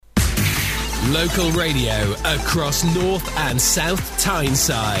Local radio across North and South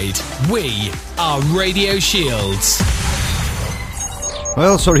Tyneside. We are Radio Shields.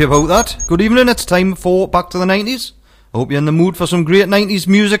 Well, sorry about that. Good evening, it's time for Back to the 90s. I hope you're in the mood for some great 90s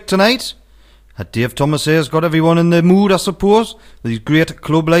music tonight. Dave Thomas here has got everyone in the mood, I suppose, with his great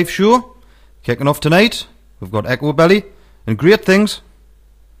Club Life show. Kicking off tonight, we've got Echo Belly and Great Things.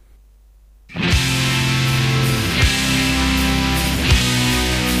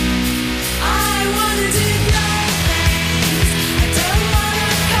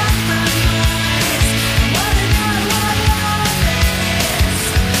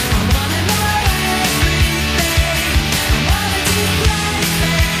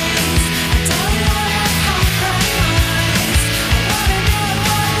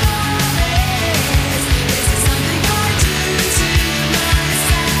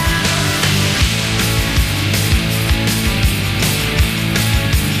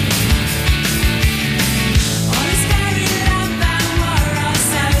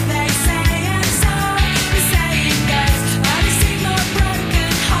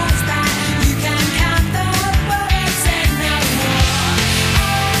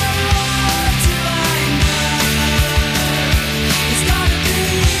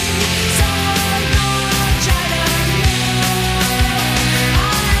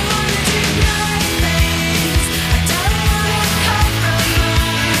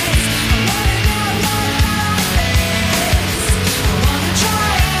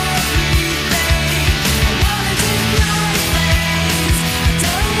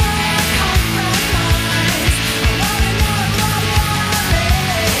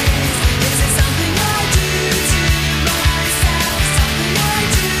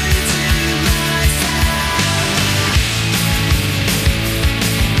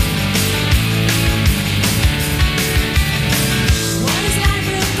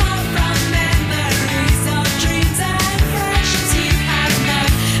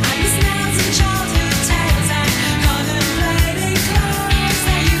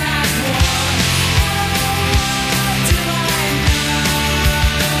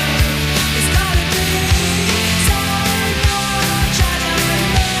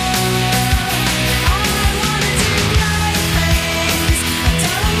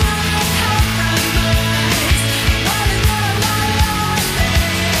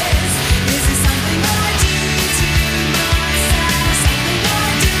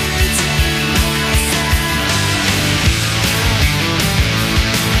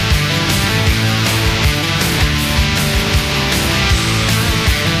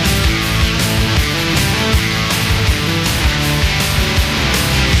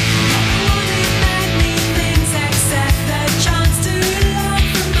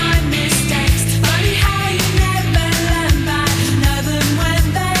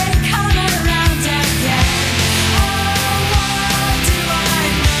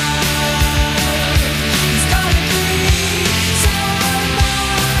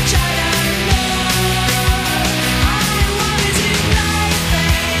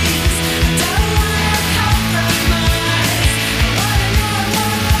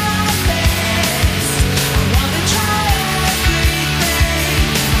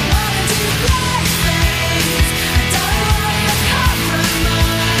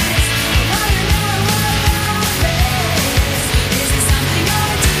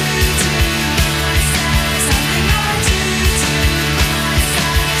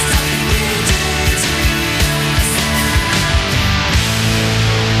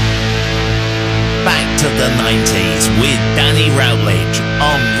 The 90s with Danny Rowledge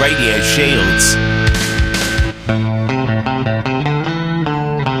on Radio Shields.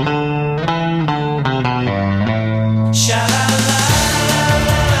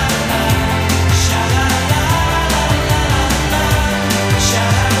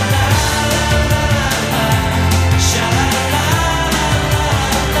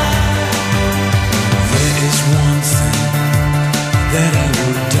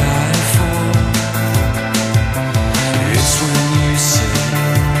 It's when you say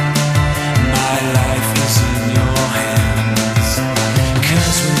my life is in your hands.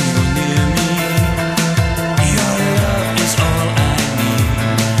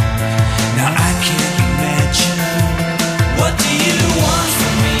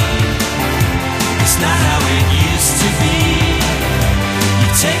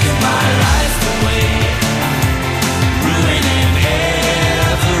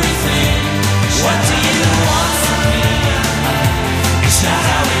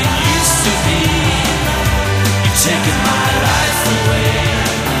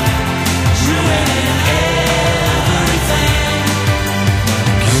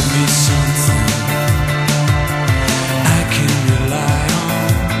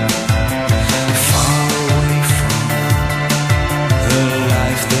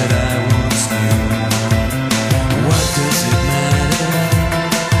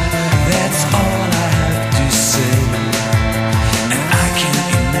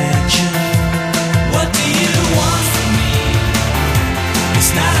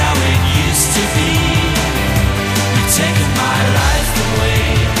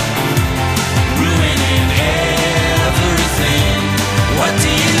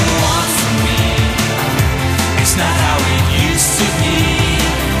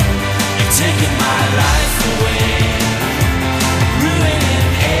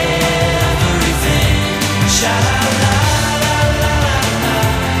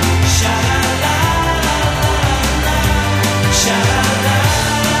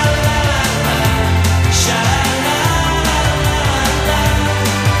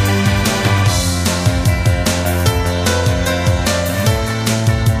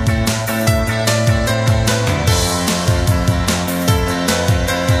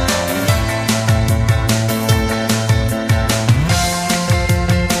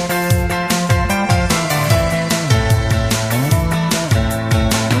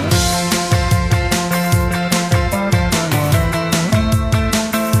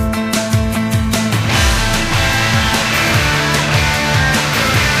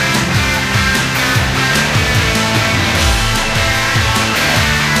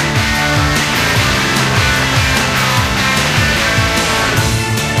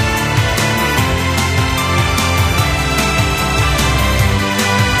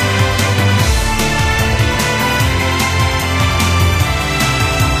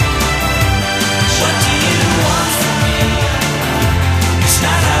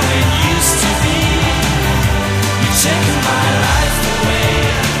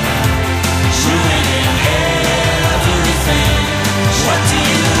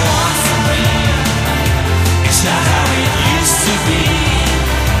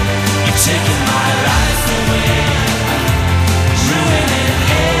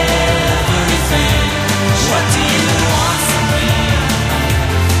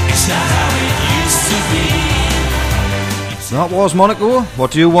 That was Monaco.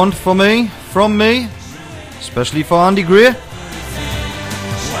 What do you want for me? From me? Especially for Andy Gray.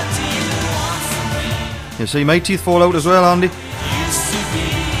 You see my teeth fall out as well, Andy.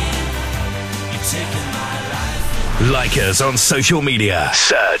 Like us on social media.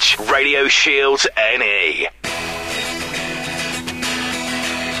 Search Radio Shields NE.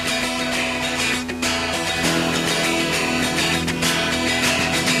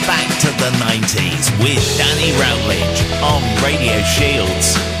 Back to the 90s with Danny Routledge on Radio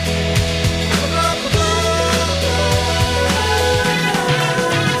Shields.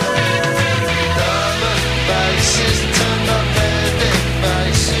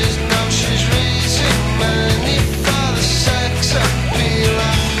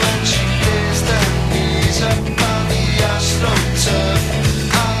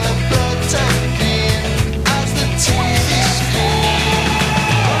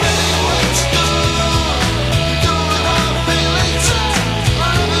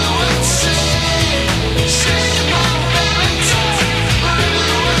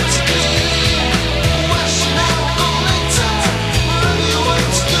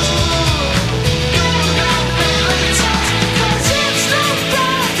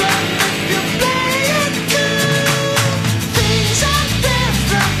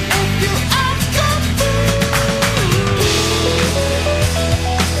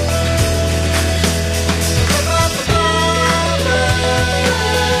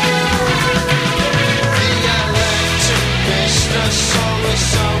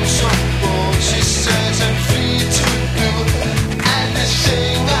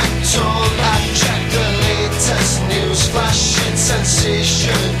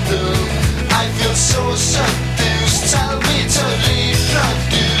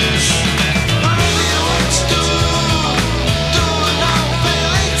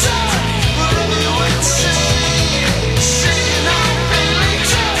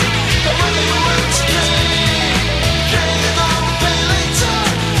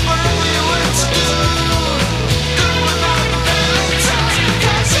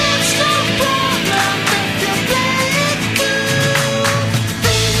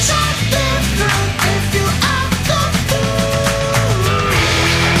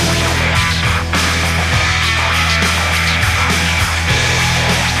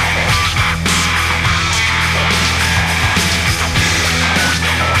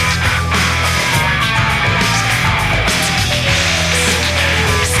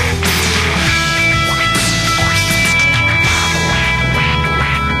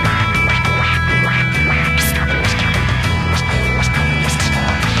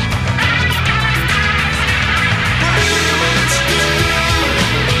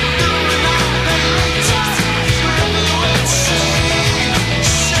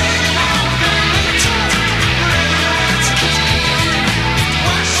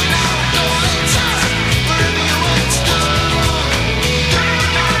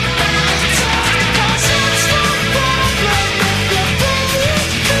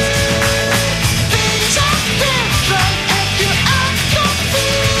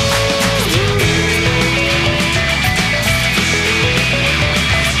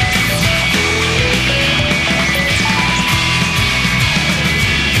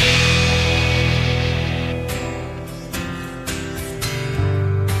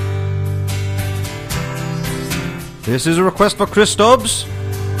 This is a request for Chris Dobbs.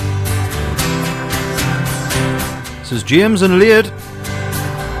 This is James and Laird.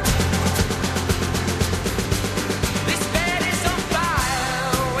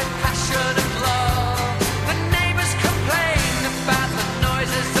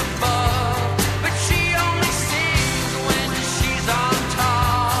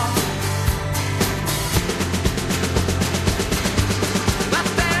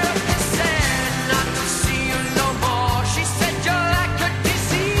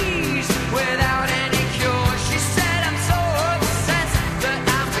 Without any cure, she said, I'm so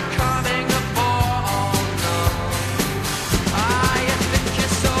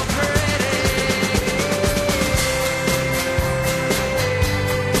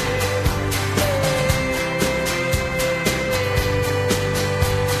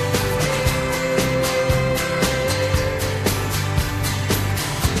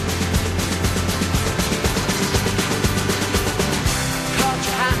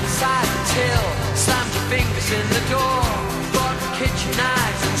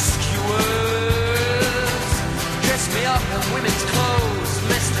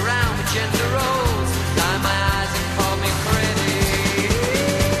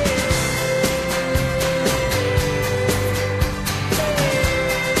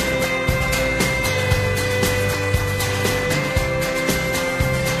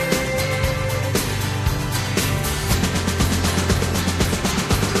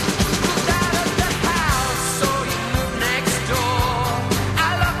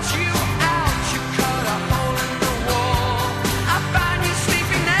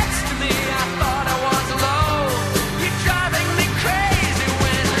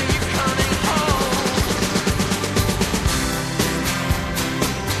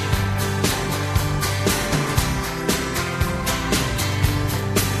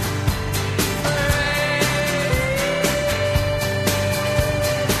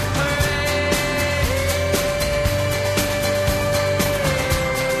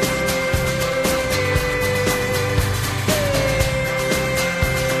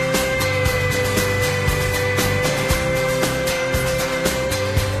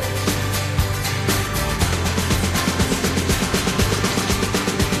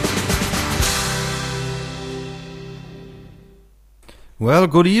Well,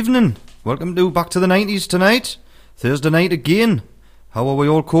 good evening. Welcome to Back to the 90s tonight. Thursday night again. How are we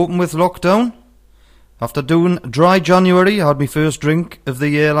all coping with lockdown? After doing dry January, I had my first drink of the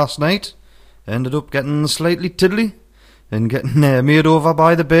year last night. Ended up getting slightly tiddly and getting made over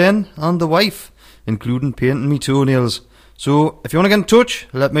by the bairn and the wife, including painting me toenails. So, if you want to get in touch,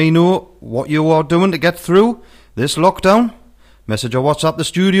 let me know what you are doing to get through this lockdown. Message or WhatsApp the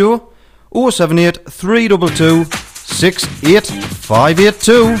studio 078 322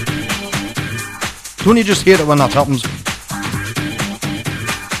 68582. Don't you just hate it when that happens?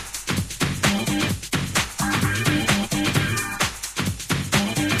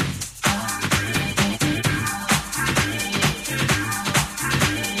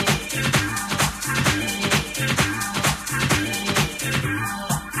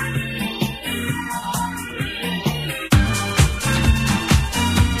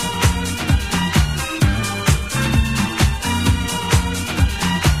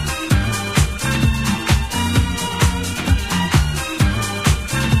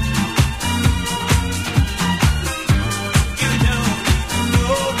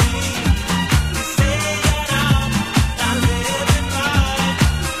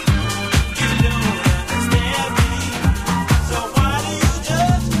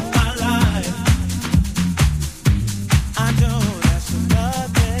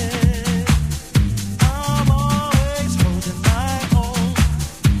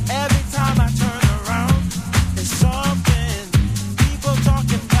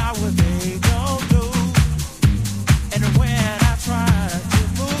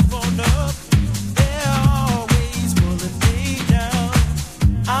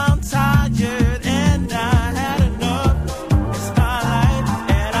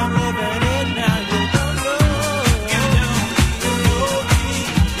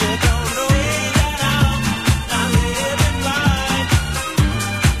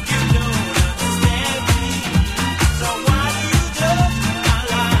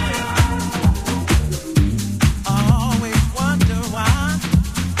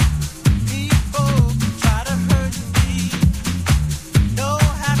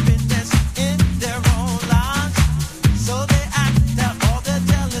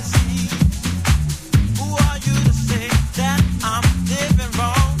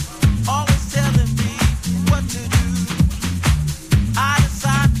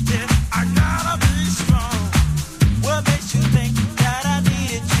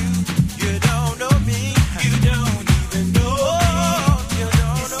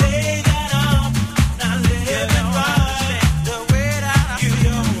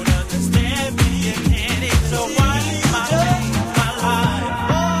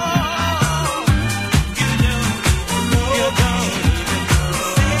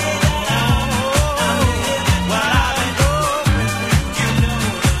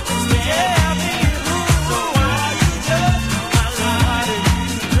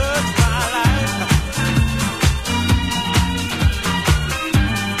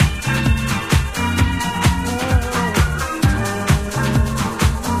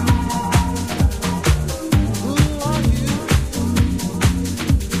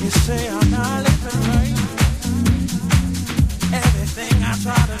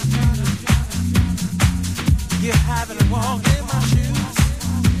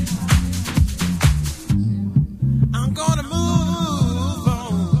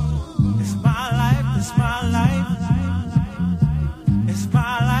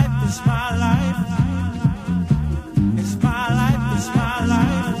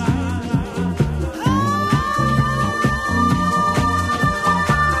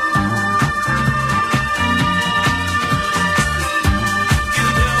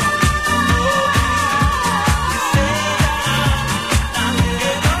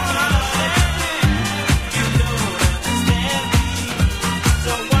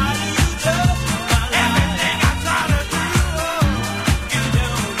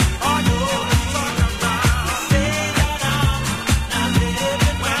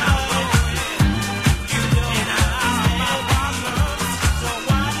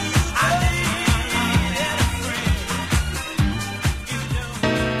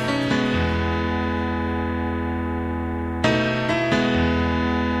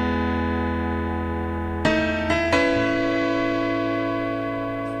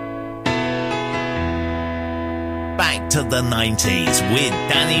 To the 90s with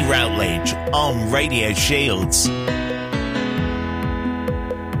Danny Routledge on Radio Shields.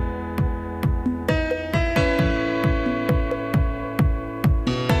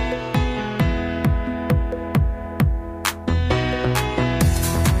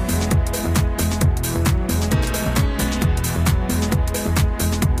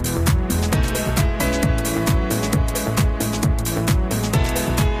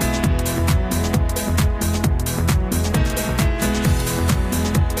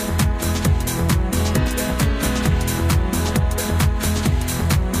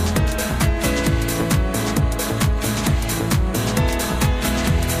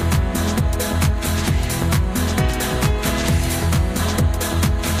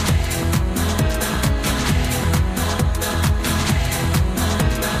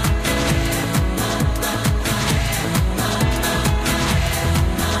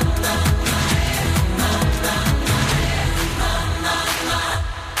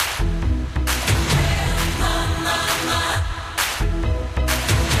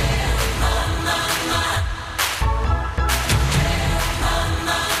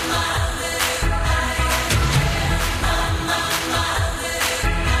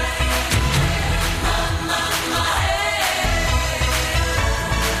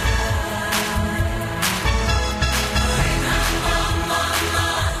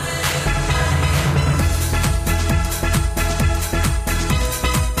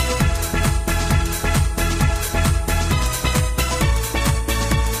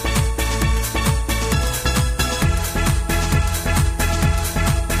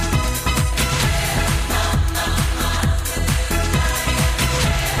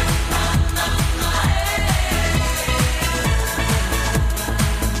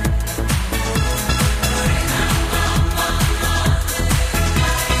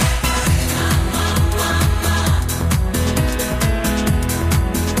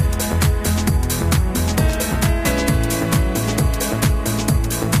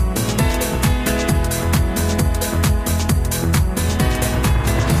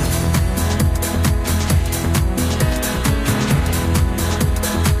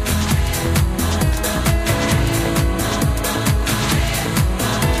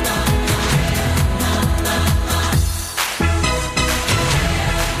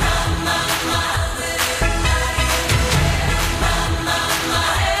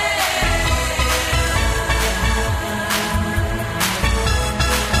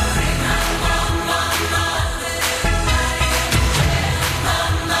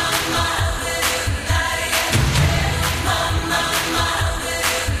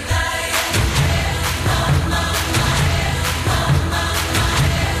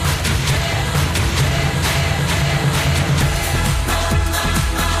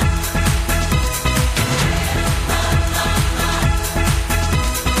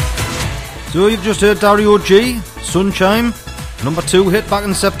 So you've just heard Dario G, Sunshine, number 2 hit back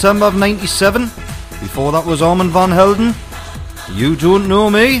in September of 97. Before that was Armand Van Helden, You Don't Know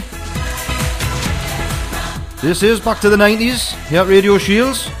Me. This is Back to the 90s here at Radio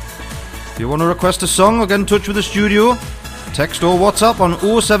Shields. If you want to request a song or get in touch with the studio, text or WhatsApp on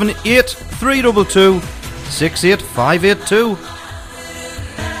 078 322 68582.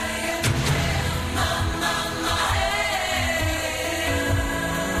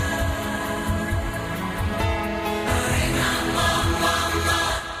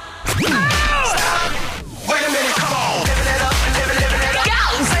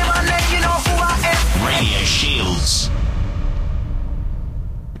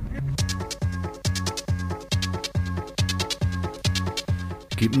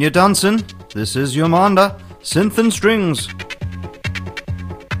 Keeping you dancing, this is Yomanda, Synth and Strings.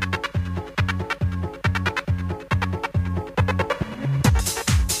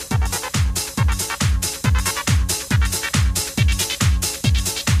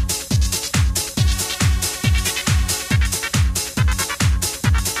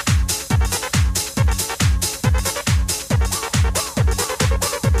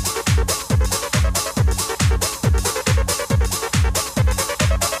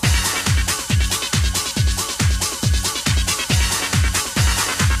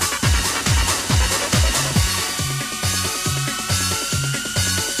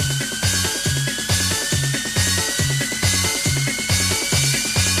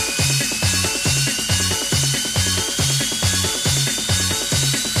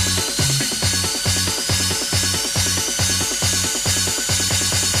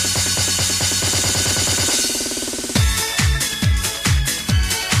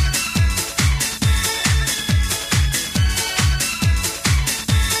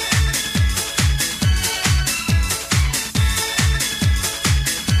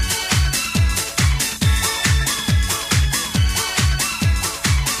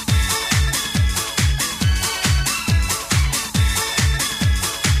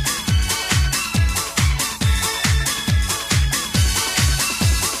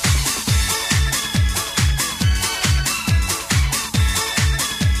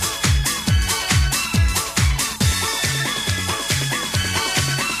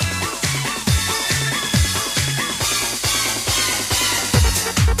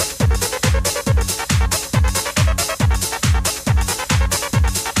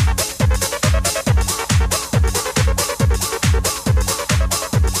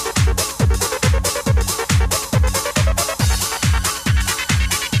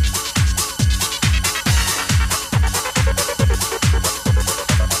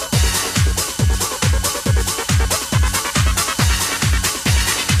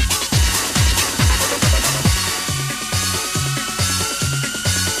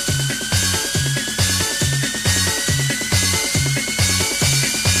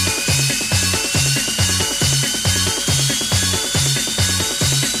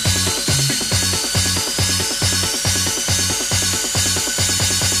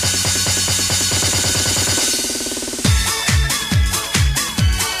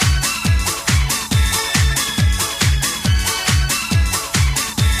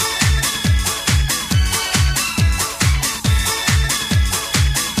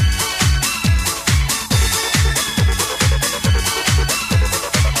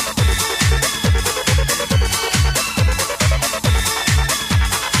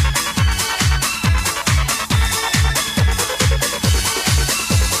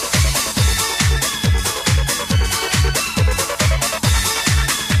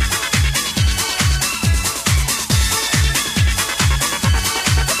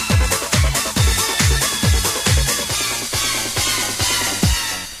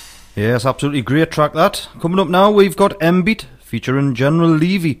 Yes, absolutely great track that. Coming up now, we've got M-Beat featuring General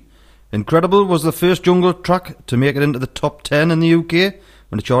Levy. Incredible was the first jungle track to make it into the top 10 in the UK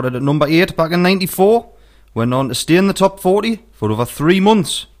when it charted at number 8 back in 94. Went on to stay in the top 40 for over 3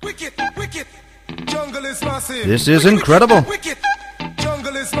 months. Wicked, wicked, jungle is massive. This is incredible. Wicked,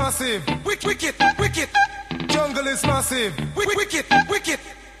 jungle is massive. Wicked, wicked, jungle is massive. Wicked, wicked,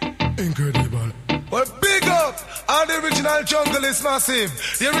 incredible. Well, big up! All the original jungle is massive.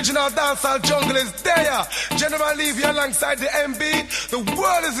 The original dancehall jungle is there. General Levy alongside the MB. The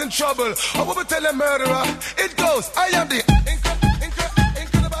world is in trouble. I will tell a murderer. It goes. I am the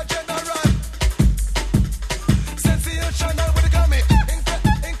incredible general. Sensational with the gummy.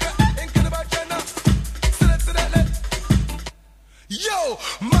 Incredible general. Yo,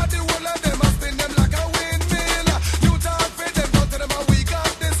 mad the whole of them. I spin them like a windmill. You talk for them, go to them and we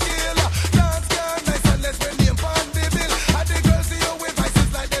got the skill. Dance can nice and let's bring them on the bill. And the girls see you with vices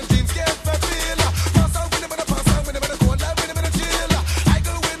like them jeans get for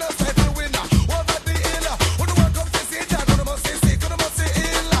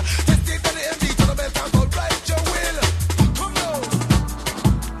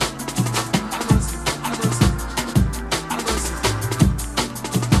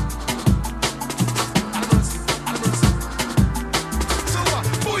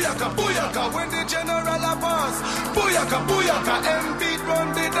Booyaka, booyaka, M-beat run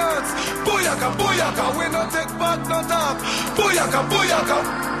the dance. Booyaka, booyaka, we no take back, no talk. Booyaka, booyaka.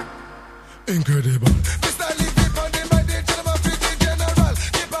 Incredible. Mr. Leafy on the mic, the general, pretty general.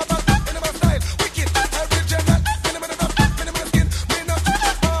 Keep a back, minimum style, wicked, original. Minimum rap, minimum skin, minimum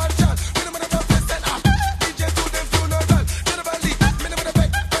partial. Minimum rap, listen up. DJ to them, few no dull. General Lee, minimum the back,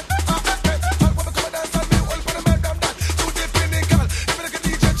 all when we come and dance on me, all for the madam that. To the pinnacle, if you look at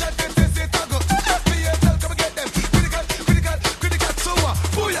DJ chat, then they say tango. FPSL, come and get them. Critical, so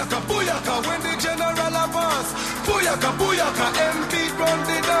booyaka, booyaka, when the general advance. Booyaka, booyaka, M-beat run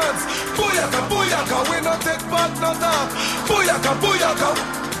the dance. Booyaka, booyaka, we no take back, no talk. Booyaka, booyaka.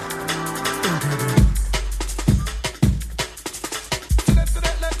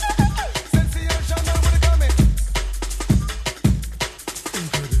 Sensational when it coming.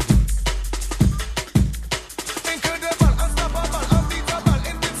 Incredible, unstoppable, unbeatable,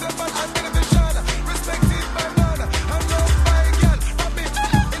 invincible, unbeneficial. Respected by none, and loved by a girl. From it,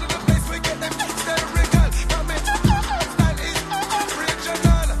 into the place we get them hysterical. From it, style is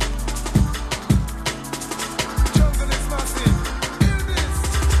original. Jungle is massive. Hear this.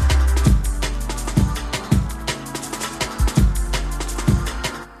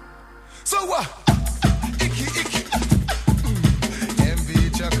 So what? Icky, icky. Envy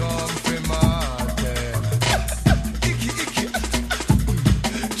ya come from Marte. Icky, icky.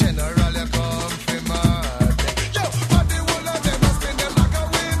 General ya come from Marte. Yo, but the whole of them a spin them like a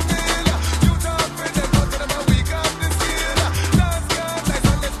windmill. You talk with them, but them a weak off the skill. Dance God nice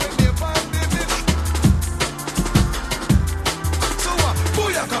and let's bring the pandemic. So what?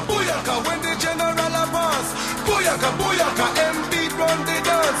 Booyaka, booyaka, when the general advance. Booyaka, booyaka, M-beat run the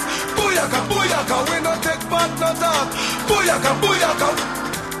dance. Booyaka, booyaka, we no take back, no talk. Booyaka, booyaka.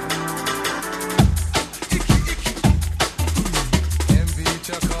 Icky, icky. M-beat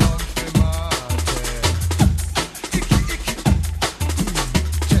ya come from Marte. Icky, icky.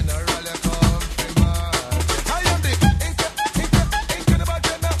 General ya come from Marte. I am the incredible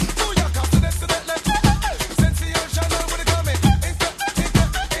general. Booyaka, to that left. Sensational when it coming.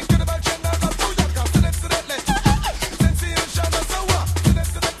 Incredible general. Booyaka, to that left. Sensational, so what? To that.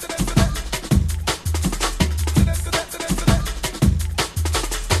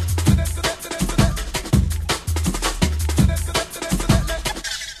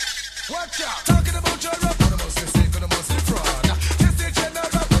 Watch out. Talking about your rap, gonna must say, gonna must say fraud. This the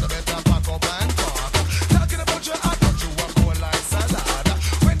general, gonna better pack up and talk. Talking about your heart, but you are cold like salad.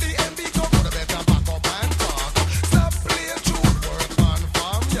 When the MB come, gonna better pack up and talk. Stop playing truth, work on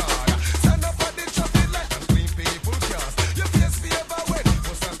farm yard. Stand up at the traffic light and clean people cars. Your face favor when,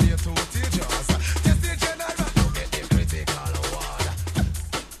 must have stay to teachers. This the general, you get the critical award.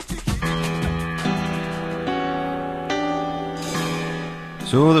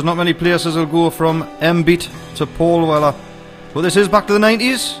 So there's not many places will go from M-beat to Paul Weller. But this is back to the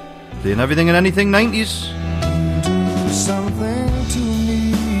 90s. Playing everything and anything 90s. Do something to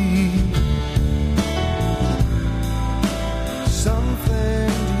me, something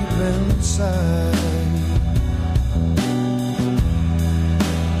deep inside.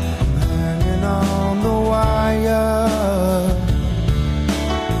 I'm hanging on the wire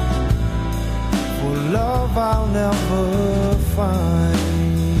for love I'll never find.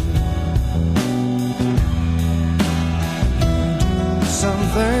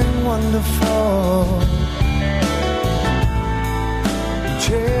 Something wonderful,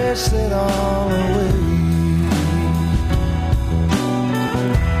 chase it all away.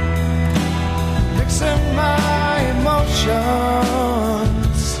 Mixing my emotions,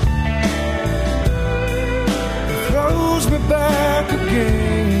 it throws me back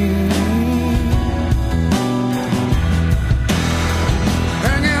again.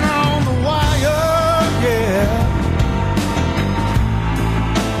 Hanging on the wire, yeah.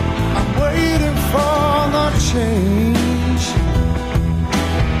 Waiting for the change.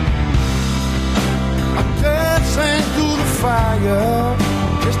 I'm dancing through the fire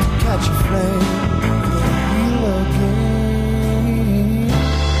just to catch a flame for you again.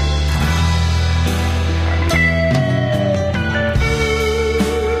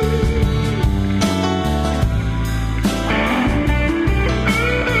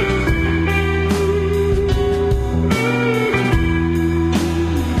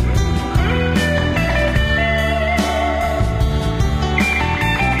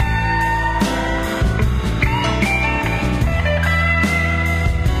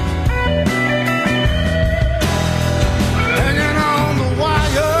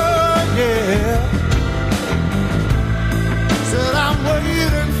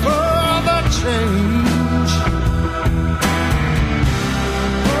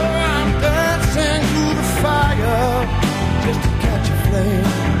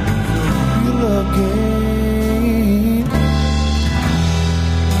 find the real again.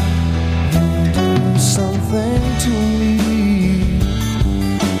 You do something to me,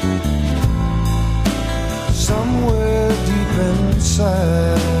 somewhere deep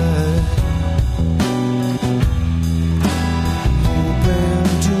inside, hoping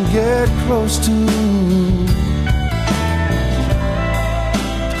to get close to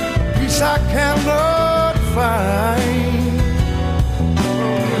peace I cannot find.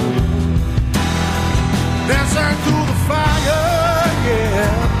 Dancing through the fire,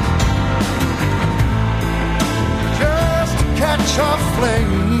 yeah, just to catch a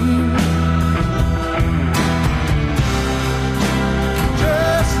flame,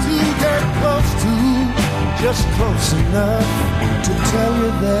 just to get close to, just close enough to tell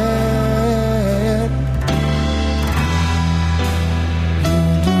you that you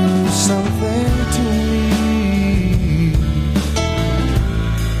do something to me,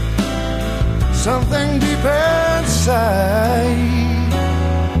 something deep inside.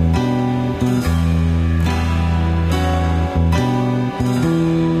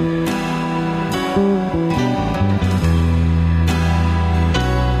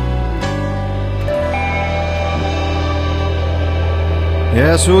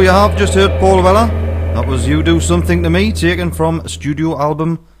 Yeah, so you have just heard Paul Weller. That was You Do Something to Me, taken from studio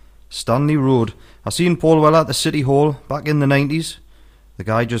album Stanley Road. I seen Paul Weller at the City Hall back in the 90s. The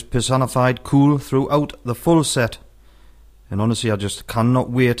guy just personified cool throughout the full set. And honestly, I just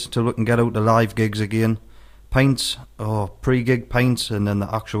cannot wait till we can get out to live gigs again. Pints, pre-gig pints, and then the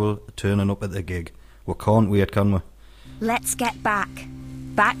actual turning up at the gig. We can't wait, can we? Let's get back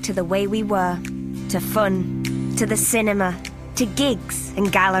to the way we were, to fun, to the cinema, to gigs and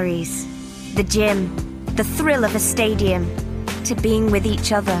galleries, the gym, the thrill of a stadium, to being with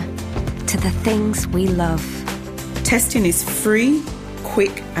each other, to the things we love. Testing is free,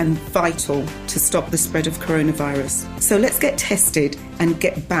 quick and vital to stop the spread of coronavirus. So let's get tested and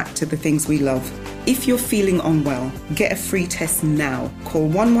get back to the things we love. If you're feeling unwell, get a free test now. Call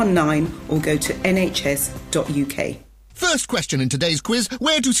 119 or go to nhs.uk. First question in today's quiz,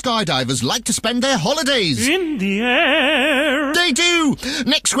 where do skydivers like to spend their holidays? In the air. They do!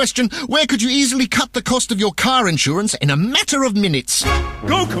 Next question, where could you easily cut the cost of your car insurance in a matter of minutes?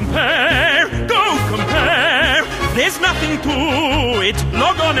 Go compare, go compare. There's nothing to it.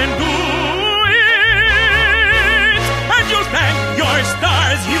 Log on and do it. And you'll thank your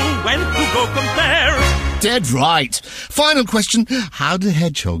stars you went to Go Compare. Dead right. Final question, how do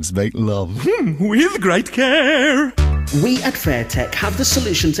hedgehogs make love? With great care. We at Fairtech have the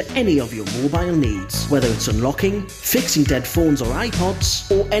solution to any of your mobile needs, whether it's unlocking, fixing dead phones or iPods,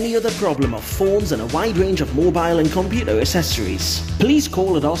 or any other problem of phones and a wide range of mobile and computer accessories. Please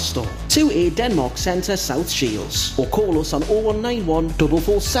call at our store, 2A Denmark Centre, South Shields, or call us on 0191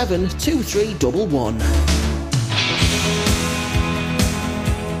 447 2311.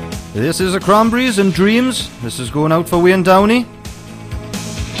 This is the Cranberries and Dreams. This is going out for Wayne Downey.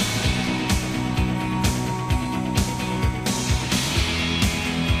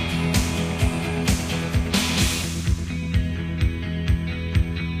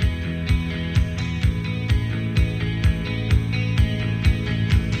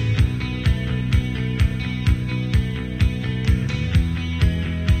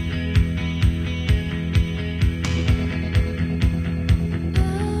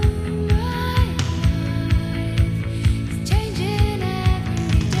 Changing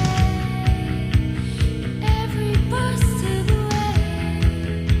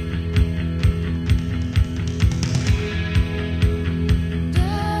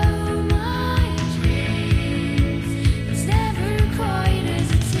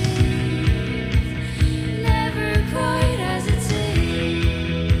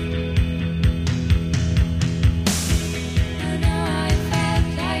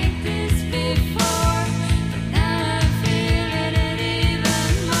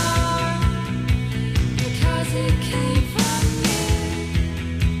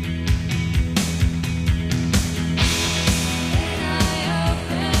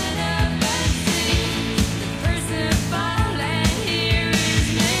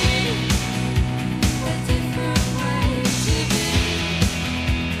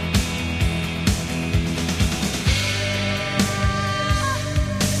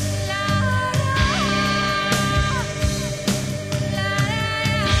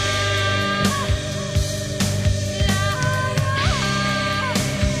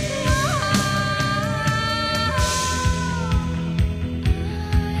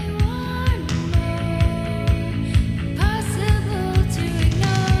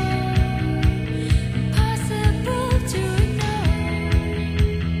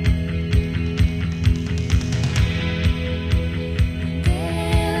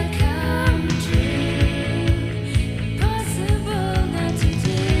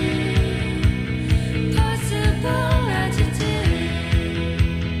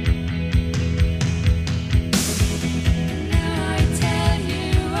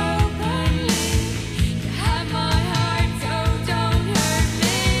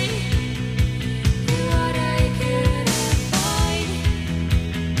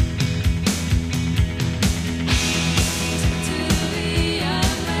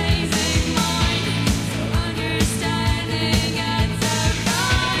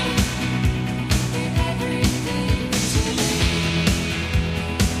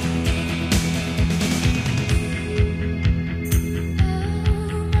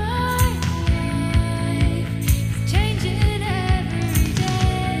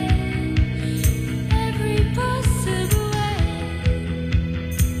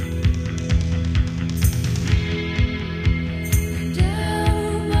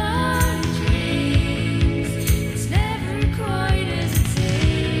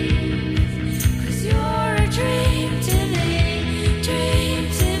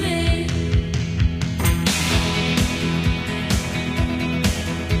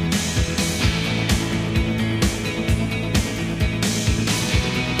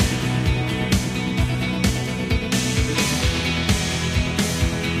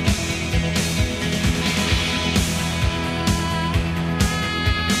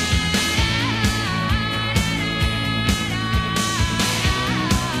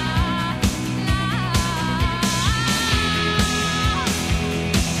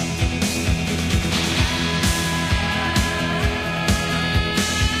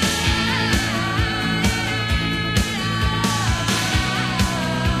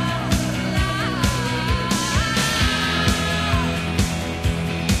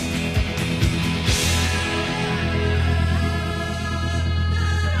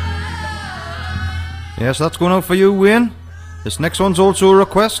Yes, that's going out for you, Wayne. This next one's also a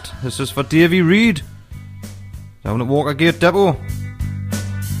request. This is for Davy Reid, down at Walkergate Depot.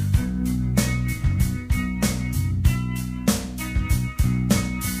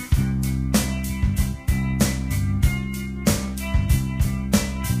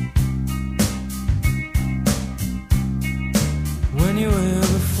 When you were here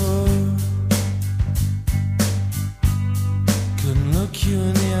before, couldn't look you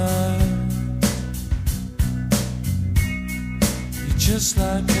in the eye. You're just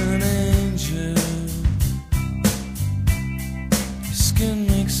like an angel. Your skin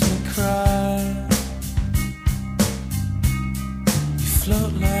makes me cry. You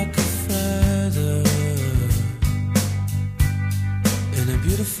float like a feather in a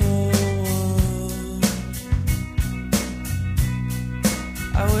beautiful world.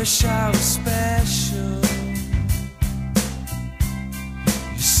 I wish I was special.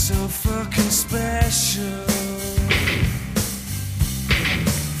 You're so fucking special.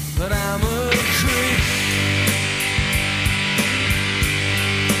 But I'm a creep.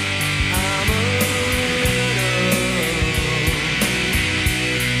 I'm a widow.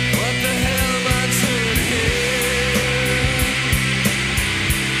 What the hell am I doing here?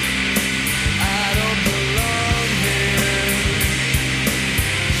 I don't belong here.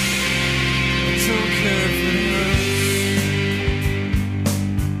 I don't care for you.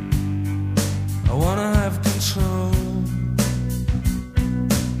 I wanna have control.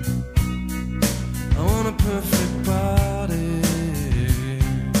 I want a perfect body.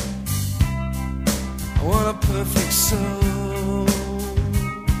 I want a perfect soul.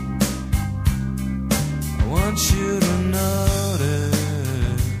 I want you to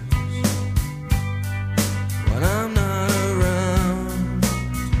notice when I'm not around.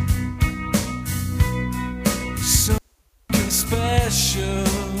 You're so fucking special.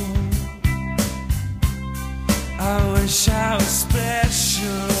 I wish I was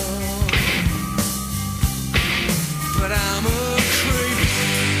special. But I'm a creep.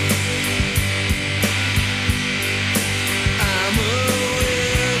 I'm a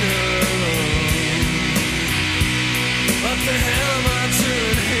widow. What the hell am I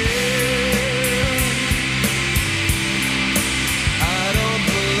doing here? I don't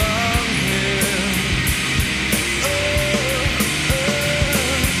belong here.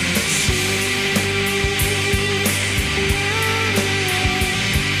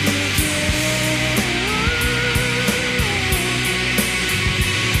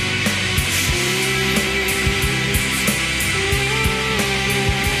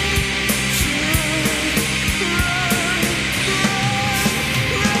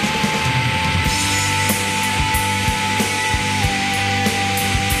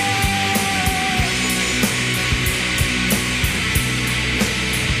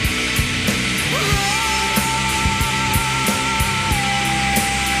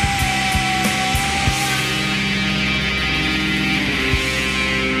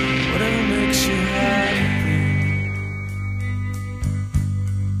 Whatever makes you happy,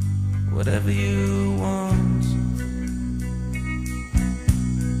 whatever you want.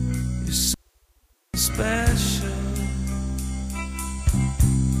 You're so special.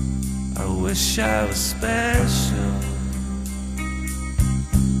 I wish I was special.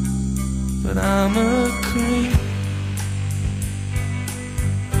 But I'm a creep.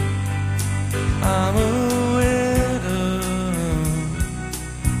 I'm a widow.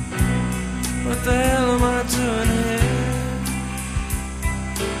 What the hell am I doing here?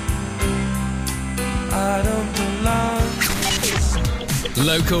 I don't belong.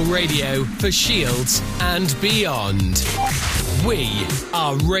 Local radio for Shields and beyond. We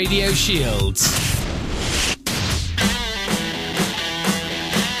are Radio Shields.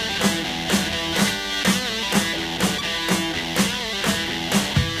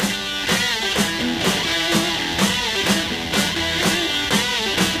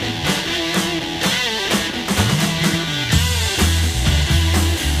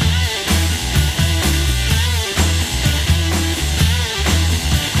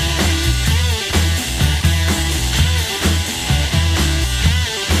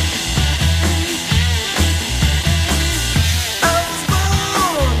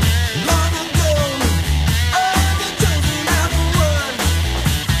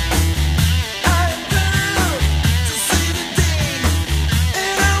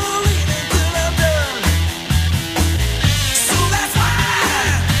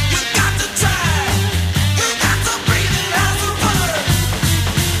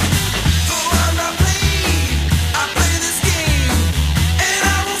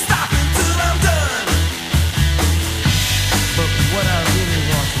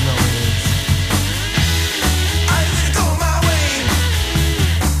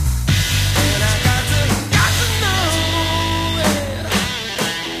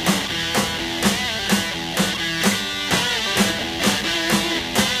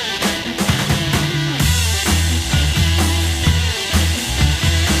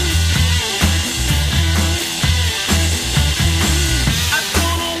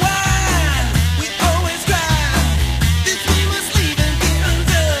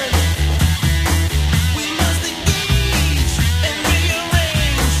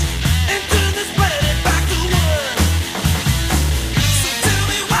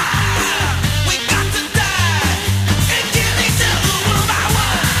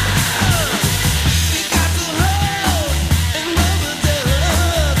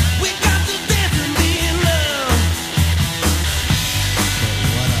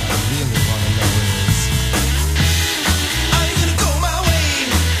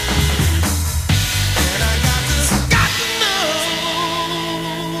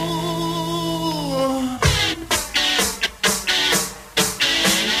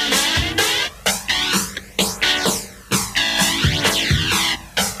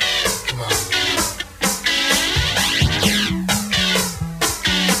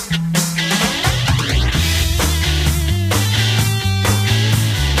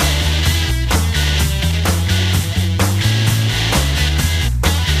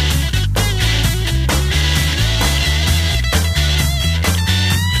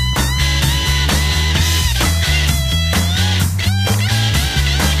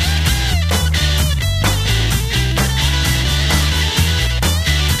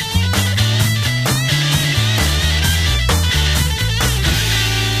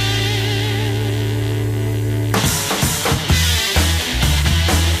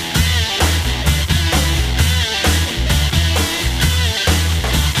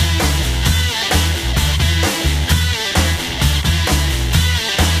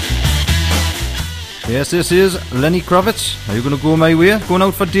 Yes, this is Lenny Kravitz. Are you going to go my way? Going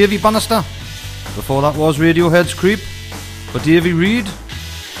out for Davey Bannister. Before that was Radiohead's Creep. For Davey Reed.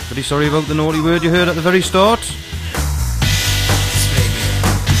 Very sorry about the naughty word you heard at the very start.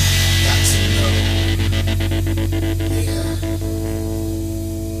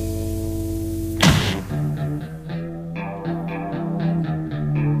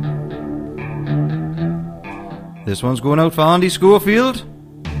 This one's going out for Andy Schofield.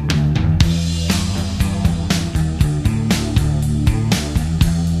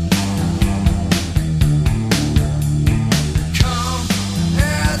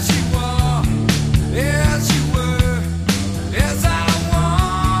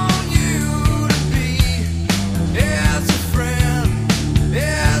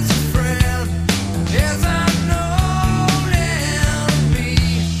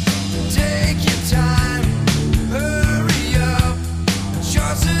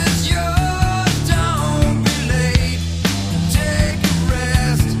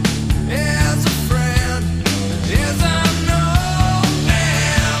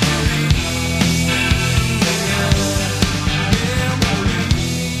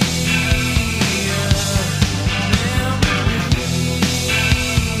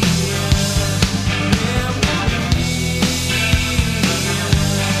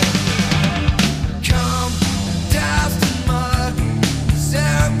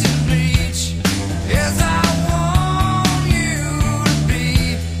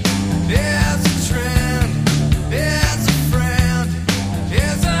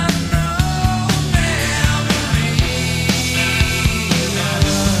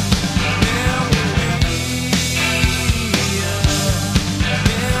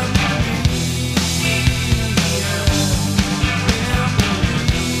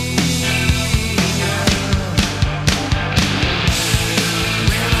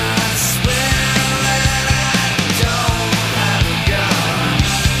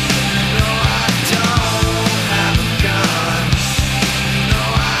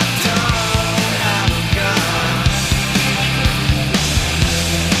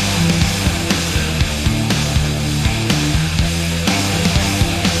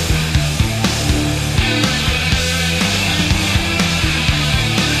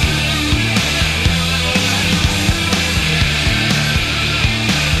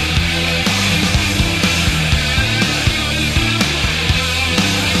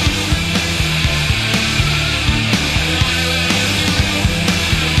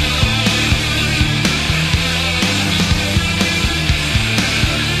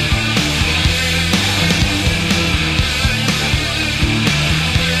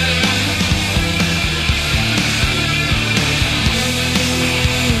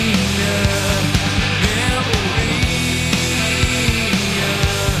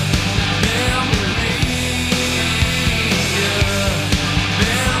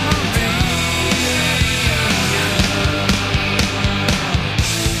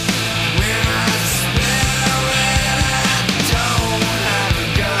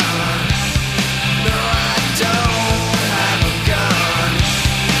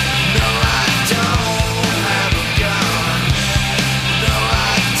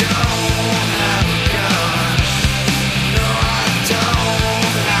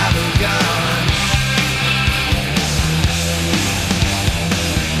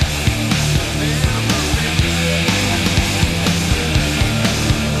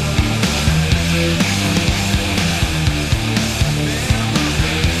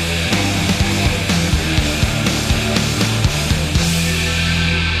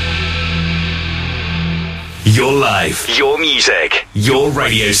 Your life, your music, your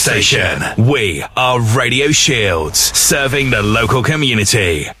radio station. We are Radio Shields, serving the local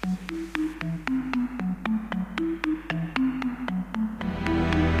community.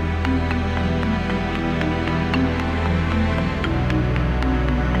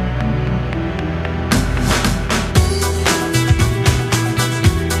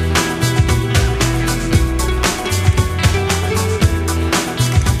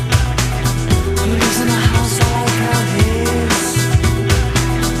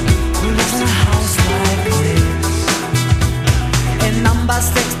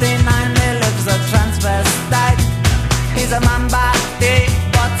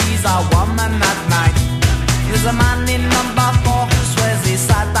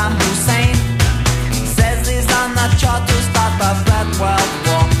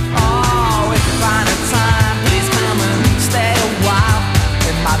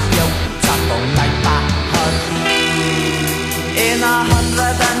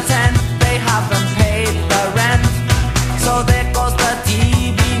 So there goes the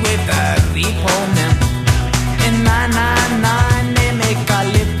TV with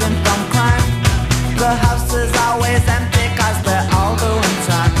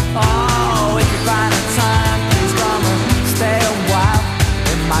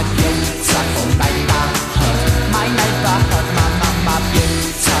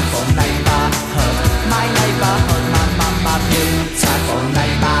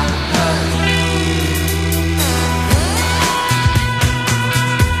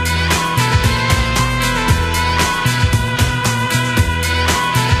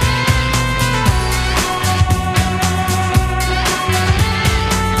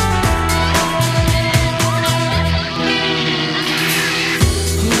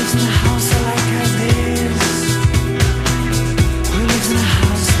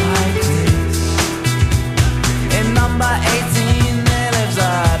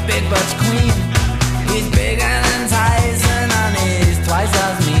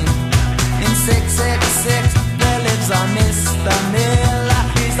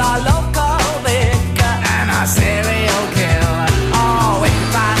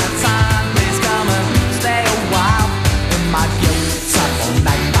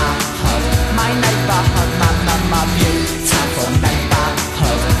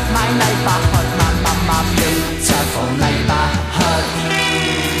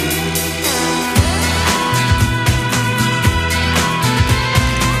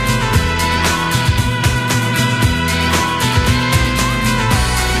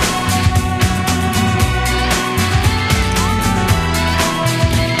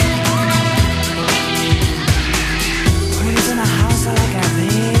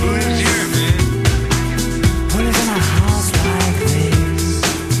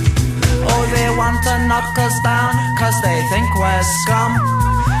knock us down, cause they think we're scum.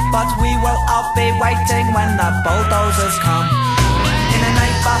 But we will all be waiting when the bulldozers come. In a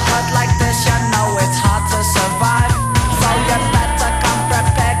neighborhood like this, you know it's hard to survive. So you better come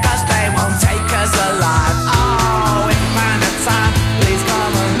prepared, cause they won't take us alive. Oh, in planet time, please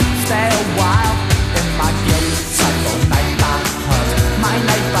come and stay a while. In my beautiful neighborhood, my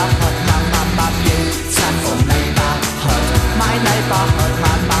neighborhood, my beautiful neighborhood, my neighborhood,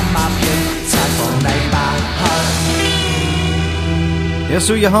 my beautiful neighborhood. Yeah,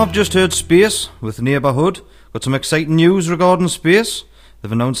 so you have just heard Space with Neighbourhood. Got some exciting news regarding Space.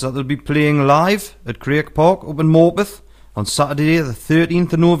 They've announced that they'll be playing live at Craig Park up in Morpeth on Saturday the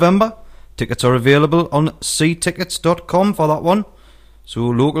 13th of November. Tickets are available on ctickets.com for that one. So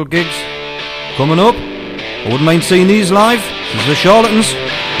local gigs coming up. I wouldn't mind seeing these live. This is the Charlatans.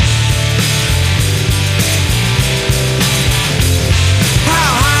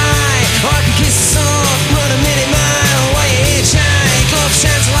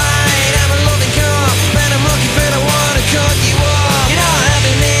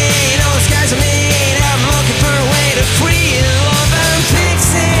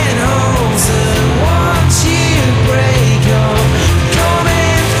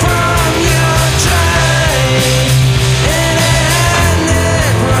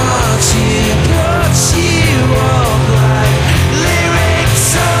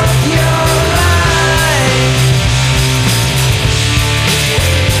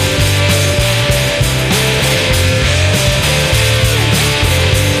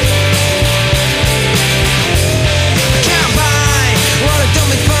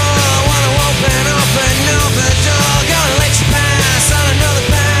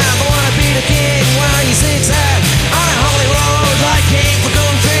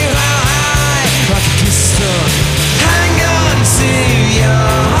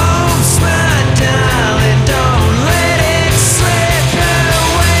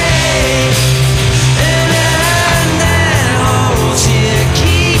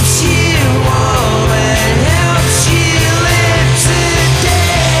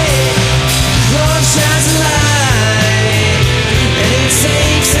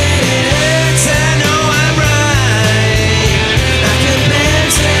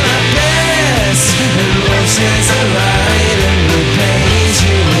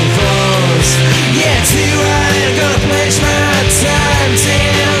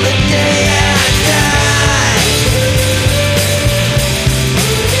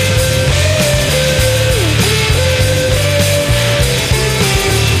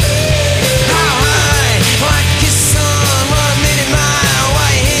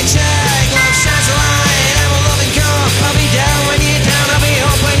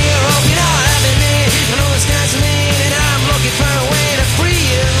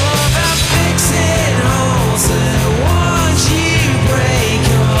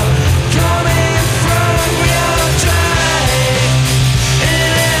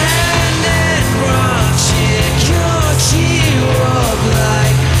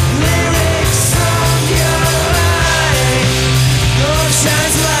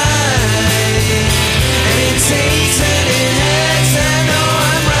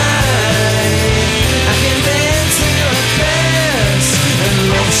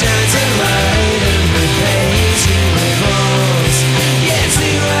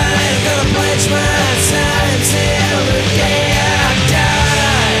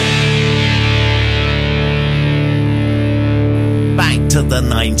 To the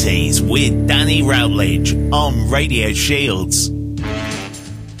 90s with Danny Routledge on Radio Shields.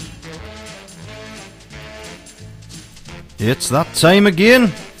 It's that time again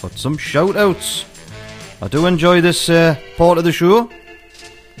for some shout outs. I do enjoy this part of the show.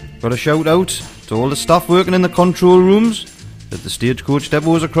 Got a shout out to all the staff working in the control rooms at the stagecoach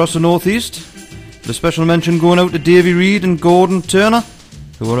depots across the northeast. The special mention going out to Davy Reid and Gordon Turner,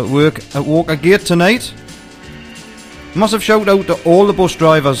 who are at work at Walker Gate tonight. Massive shout out to all the bus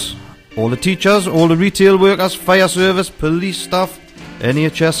drivers, all the teachers, all the retail workers, fire service, police staff,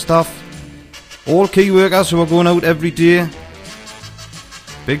 NHS staff, all key workers who are going out every day.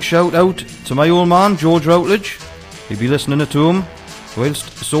 Big shout out to my old man George Routledge. He'll be listening at home whilst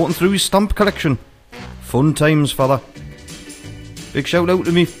sorting through his stamp collection. Fun times, fella. Big shout out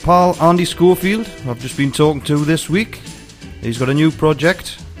to me pal Andy Schofield, who I've just been talking to this week. He's got a new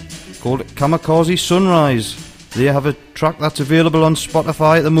project called Kamikaze Sunrise. They have a track that's available on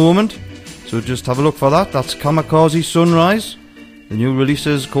Spotify at the moment, so just have a look for that. That's Kamikaze Sunrise. The new release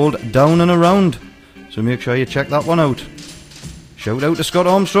is called Down and Around, so make sure you check that one out. Shout out to Scott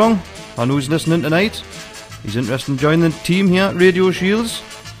Armstrong, I know he's listening tonight. He's interested in joining the team here at Radio Shields,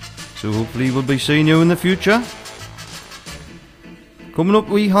 So hopefully we'll be seeing you in the future. Coming up,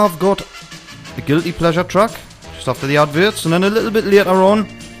 we have got a Guilty Pleasure track just after the adverts, and then a little bit later on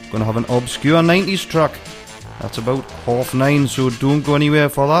going to have an obscure 90s track. That's about 9:30, so don't go anywhere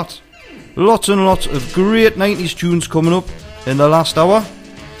for that. Lots and lots of great 90s tunes coming up in the last hour,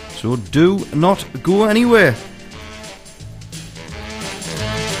 so do not go anywhere.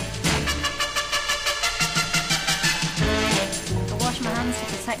 I wash my hands to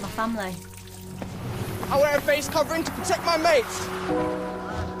protect my family. I wear a face covering to protect my mates.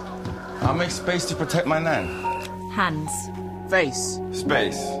 I make space to protect my nan. Hands. Face.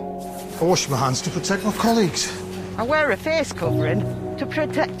 Space. I wash my hands to protect my colleagues. I wear a face covering to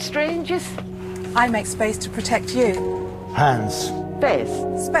protect strangers. I make space to protect you. Hands.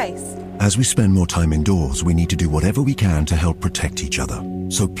 Face. Space. As we spend more time indoors, we need to do whatever we can to help protect each other.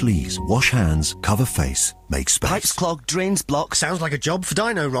 So please, wash hands, cover face, make space. Pipes clogged, drains blocked. Sounds like a job for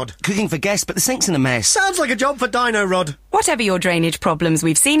Dino Rod. Cooking for guests, but the sink's in a mess. Sounds like a job for Dino Rod. Whatever your drainage problems,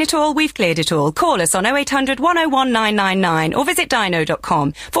 we've seen it all, we've cleared it all. Call us on 0800 101 999 or visit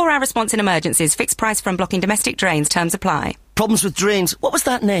dino.com. 4-hour response in emergencies. Fixed price for unblocking domestic drains. Terms apply. Problems with drains. What was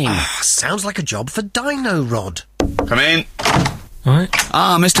that name? Sounds like a job for Dino Rod. Come in. Right.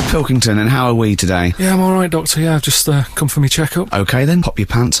 Ah, Mr. Pilkington, and how are we today? Yeah, I'm alright, Doctor. Yeah, I've just come for me checkup. Okay, then, pop your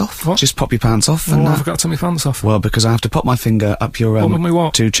pants off. What? Just pop your pants off. Well, and I forgot to take my pants off. Well, because I have to pop my finger up your...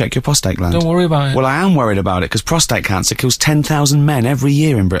 what? To check your prostate gland. Don't worry about it. Well, I am worried about it, because prostate cancer kills 10,000 men every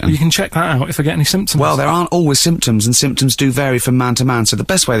year in Britain. You can check that out if I get any symptoms. Well, there aren't always symptoms, and symptoms do vary from man to man, so the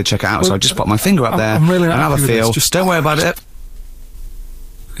best way to check it out is I just pop my finger up there I'm really and have a feel. Just don't worry about it.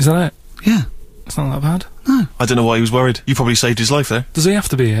 Is that it? Yeah. It's not that bad. No. I don't know why he was worried. You probably saved his life there. Does he have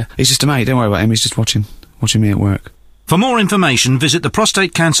to be here? He's just a mate, don't worry about him, he's just watching me at work. For more information, visit the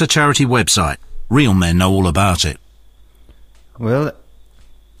Prostate Cancer Charity website. Real men know all about it. Well,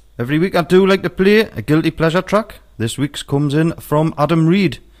 every week I do like to play a Guilty Pleasure track. This week's comes in from Adam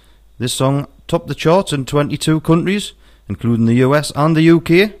Reed. This song topped the charts in 22 countries, including the US and the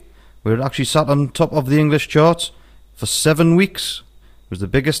UK, where it actually sat on top of the English charts for 7 weeks. It was the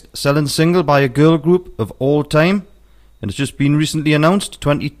biggest selling single by a girl group of all time, and it's just been recently announced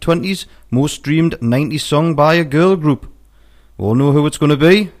 2020's most streamed 90s song by a girl group. We all know who it's going to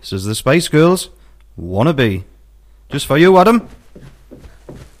be. This is the Spice Girls, Wanna Be. Just for you, Adam. Yo,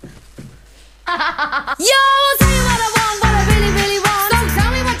 I'll tell you what I want, what I really, really want. Don't tell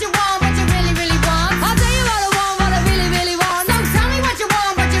me what you want, what you really, really want. I'll tell you what I want, what I really, really want. Don't tell me what you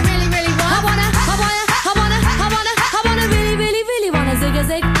want, what you really, really want. I wanna really, really, really wanna zig a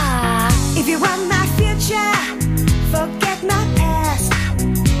zig. If you want my future, forget my past.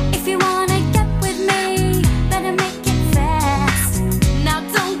 If you wanna get with me, better make it fast. Now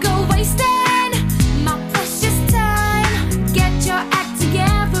don't go wasting my precious time. Get your act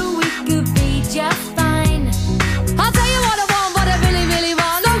together, we could be just fine. I'll tell you what I want, what I really, really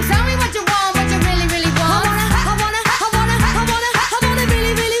want. Don't tell me what you want, what you really, really want. I wanna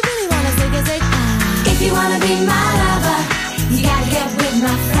really, really, really wanna zig a zig. If you wanna be my lover, you gotta get with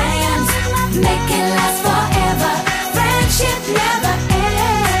my friends. Make it last forever. Friendship never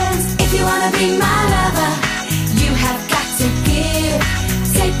ends. If you wanna be my lover, you have got to give.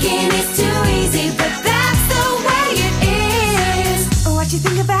 Taking is too easy, but that's the way it is. What you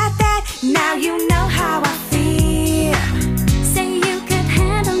think about that? Now you know how I feel. Say you could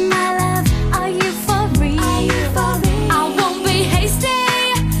handle my love. Are you for real? I won't be hasty.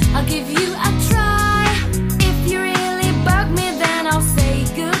 I'll give you a try. If you really bug me, then I'll say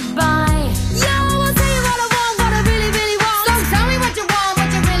goodbye. Yo, I'll tell you what I want, what I really, really want. Don't tell me what you want, what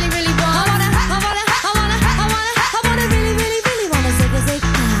you really, really want. I wanna really, really, really wanna zig a zig.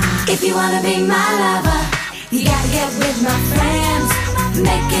 If you wanna be my lover, you gotta get with my friends.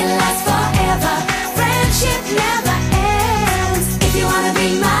 Make it last forever. Friendship never ends. If you wanna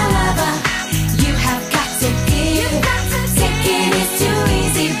be my lover, you have got to give. Taking is too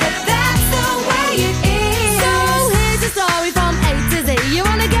easy, but that's the way it is. So here's a story from A to Z. You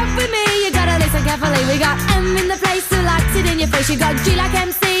wanna get with me, you gotta listen carefully. We got M in the place who likes it in your face. You got G like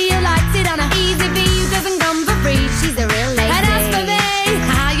MC, who likes it on a easy V, who doesn't come for free. She's a real lady. And as for me,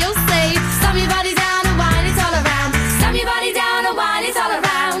 how you'll say, slam your body down and wine it all around. Slam your body down and wine it all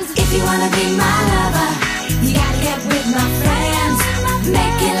around. If you wanna be my lover, you gotta get with my friends.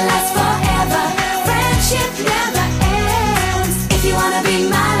 Make it last forever. Friendship never ends. If you wanna be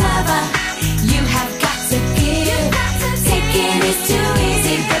my lover, you have got to give. Taking is too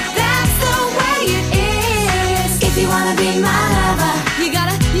easy, but that's the way it is. If you wanna be my lover, you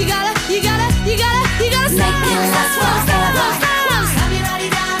gotta make it last forever. Slam your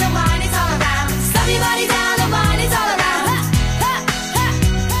body down and wine it all around. Slam your body down and wine it all around.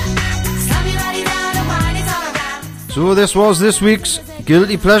 So this was this week's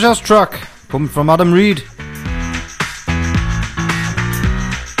Guilty Pleasures track, coming from Adam Reed.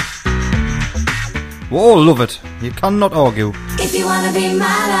 We all love it. You cannot argue. If you wanna be my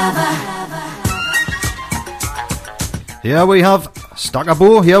lover. Here we have Stacker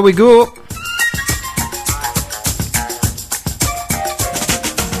Bo. Here we go.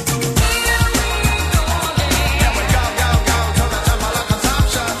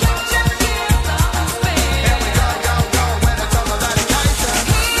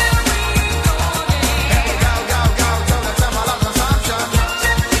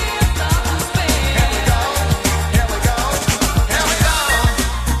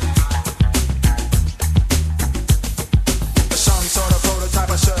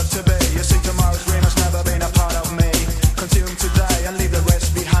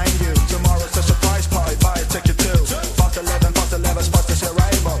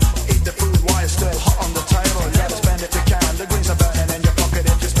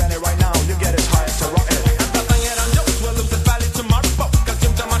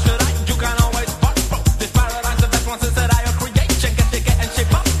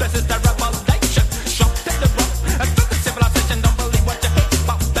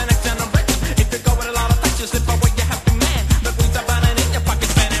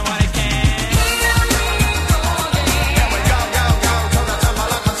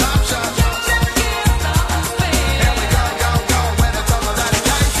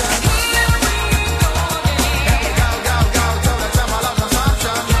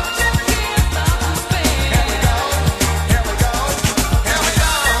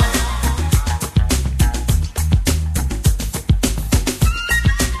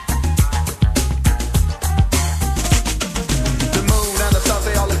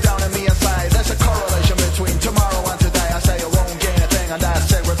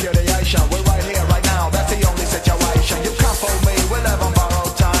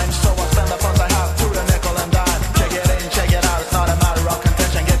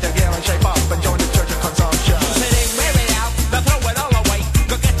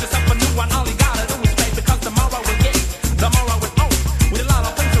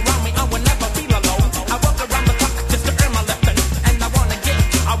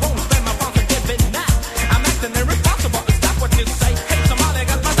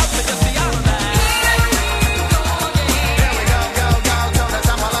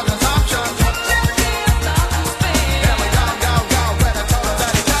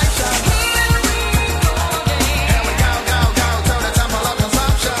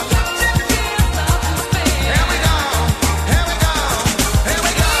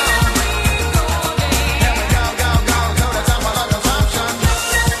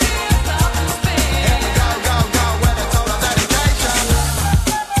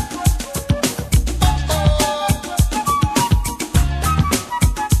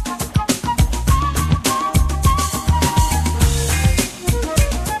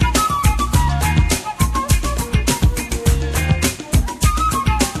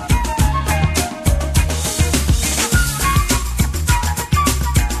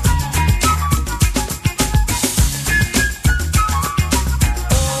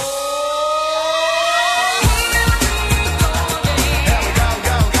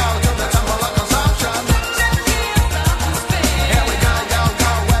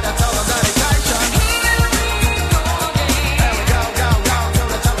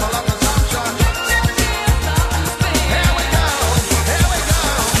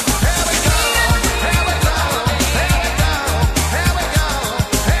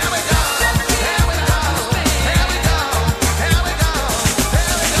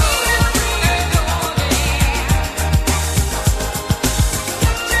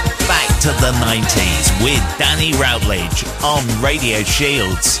 To the 90s with Danny Routledge on Radio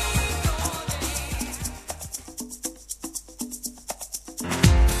Shields.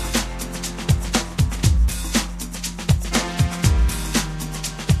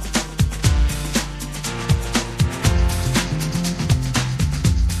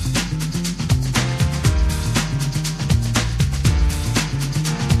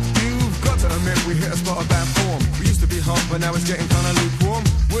 You've got to admit we hit a spot of bad form. We used to be hot, but now it's getting kind of lukewarm.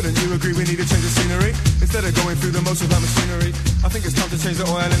 Wouldn't you agree we need a change of scenery? Instead of going through the motions like machinery, I think it's time to change the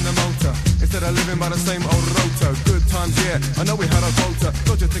oil in the motor. Instead of living by the same old rotor. Good times, yeah, I know we had our quota.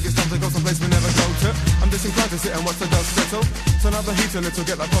 Don't you think it's time to go someplace we never go to? I'm disinclined to sit and watch the dust settle. Turn up the heat a little,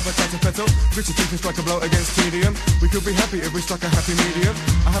 get like proper catch a petal. Richard think we strike a blow against tedium. We could be happy if we struck a happy medium.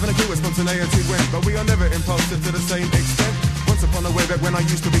 I haven't a clue where spontaneity went, but we are never impulsive to the same extent. Once upon a way back when I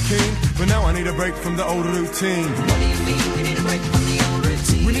used to be keen, but now I need a break from the old routine. What do you mean we need a break from the old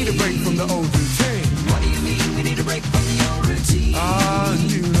routine? We need a break from the old routine. What do you mean we need a break Ah,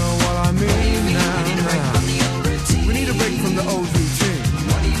 you know what I mean now. We need a break from the old routine.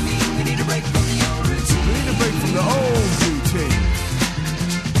 What do you mean we need a break from the old routine? We need a break from the old routine.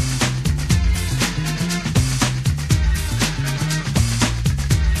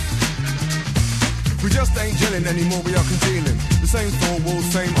 We just ain't gelling anymore, we are congealing. The same four walls,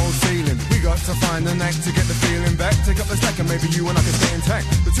 same old ceiling. We got to find an act to get the feeling back. Take up the slack and maybe you and I can stay intact.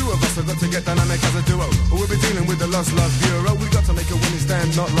 The two of us have got to get dynamic as a duo, or we'll be dealing with the Lost Love Bureau. We got to make a winning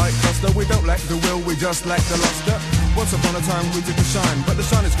stand, not like Costa. We don't lack the will, we just lack the luster. Once upon a time we took a shine, but the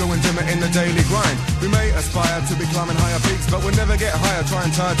shine is growing dimmer in the daily grind. We may aspire to be climbing higher peaks, but we'll never get higher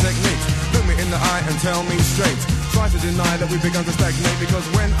trying tired techniques. Look me in the eye and tell me straight. Try to deny that we've begun to stagnate, because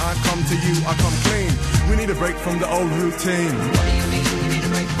when I come to you, I come clean. We need a break from the old routine. What do you mean we need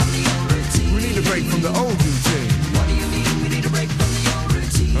a break from the old routine? We need a break from the old routine. What do you mean we need a break from the old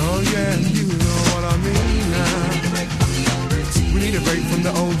routine? Oh yeah, you know what I mean now. We need a break from the old routine. We need a break from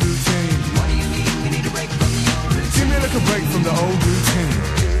the old routine. What do you mean we need a break from the old routine? Give me a little break from the old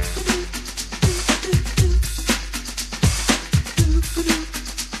routine.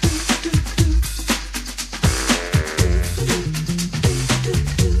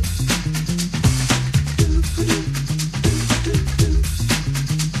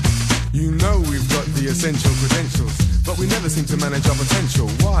 Essential credentials, but we never seem to manage our potential.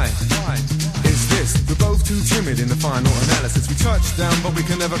 Why? Is this? We're both too timid in the final analysis. We touch down, but we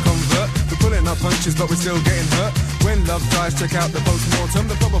can never convert. We're pulling our punches, but we're still getting hurt. When love dies, check out the post-mortem.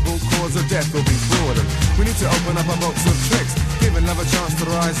 The probable cause of death will be boredom. We need to open up a box of tricks, giving love a chance to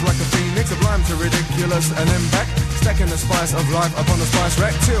rise like a phoenix, sublime to ridiculous and then back. Stacking the spice of life upon the spice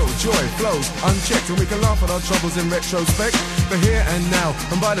rack till joy flows unchecked, and we can laugh at our troubles in retrospect. For here and now,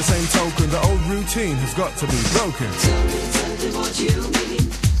 and by the same token, the old routine has got to be broken. Tell me what you mean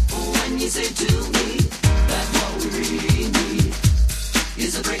when you say to me that what we really need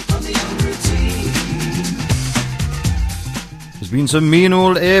is a break from the old routine. There's been some mean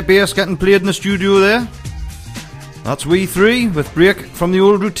old air bass getting played in the studio there. That's We Three with Break from the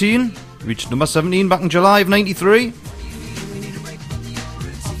Old Routine. Reached number 17 back in July of 93.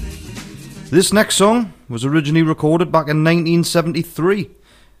 This next song was originally recorded back in 1973.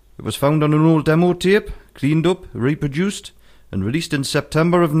 It was found on an old demo tape, cleaned up, reproduced, and released in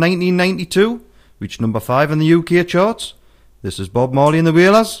September of 1992. Reached number 5 in the UK charts. This is Bob Marley and the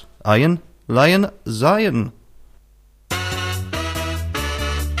Wailers, Iron Lion Zion.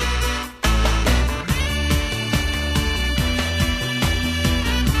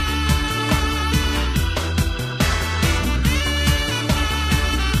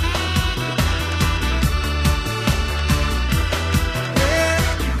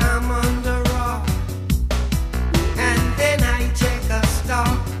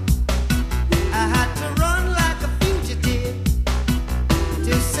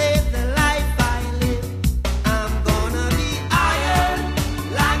 To save the life I live.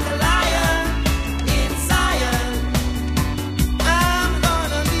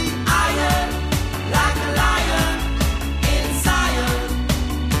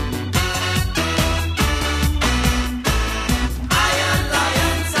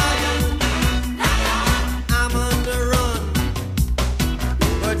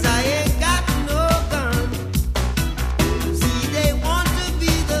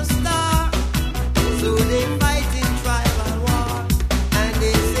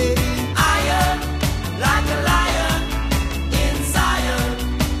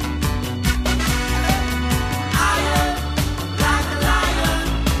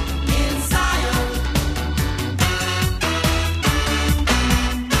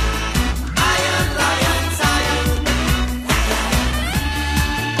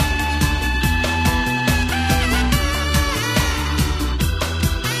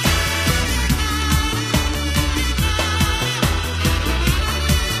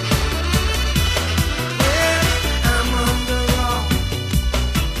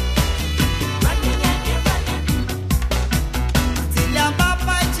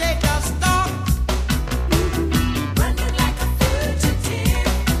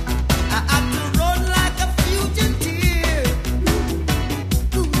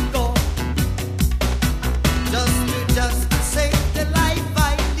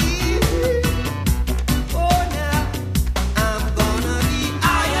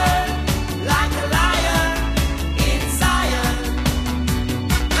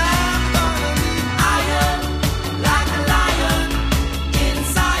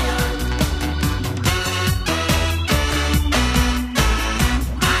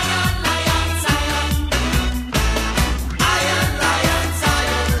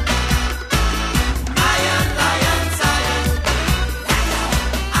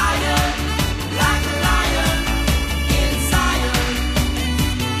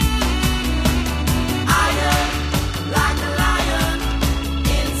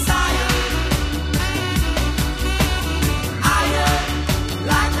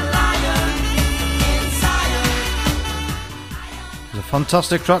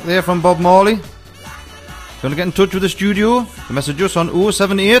 Fantastic track there from Bob Marley. If you want to get in touch with the studio, the message us on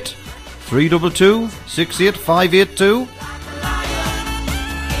 078 322 68582.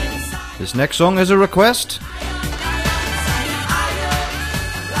 This next song is a request.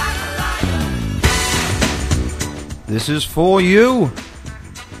 This is for you,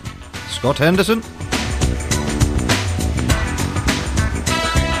 Scott Henderson.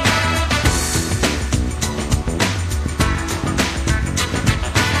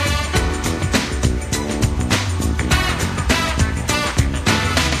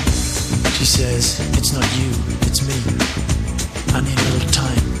 She says, it's not you, it's me. I need a little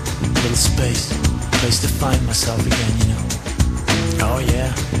time, a little space, a place to find myself again, you know. Oh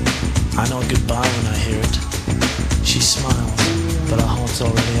yeah, I know goodbye when I hear it. She smiles, but her heart's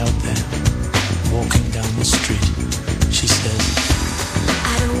already out there. Walking down the street, she says,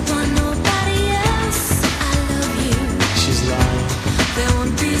 I don't want nobody else, I love you. She's lying. There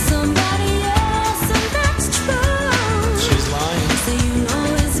won't be somebody else, and that's true. She's lying. So you'll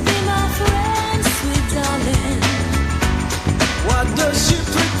always be my friend, sweet darling. What does she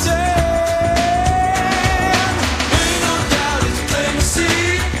pretend? Ain't no doubt it's plain to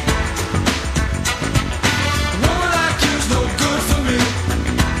see. Woman like you's no good for me.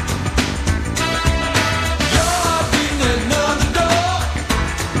 Your heart beating at another door.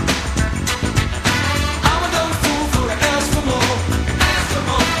 I'm a dumb fool for to ask for more. Ask for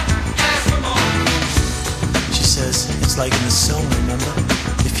more. Ask for more. She says it's like in the song, remember?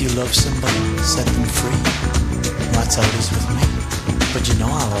 If you love somebody, set them free. That's how it is with me. But you know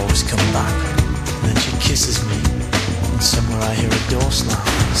I'll always come back. And then she kisses me, and somewhere I hear a door slam.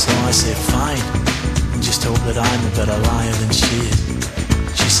 So I say fine, and just hope that I'm a better liar than she is.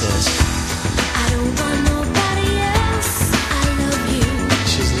 She says, I don't want nobody else, I love you.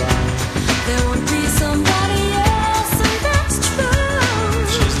 she's lying. There won't be somebody else, and that's true.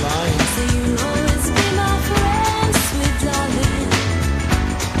 She's lying. So you'll always be my friend, sweet darling.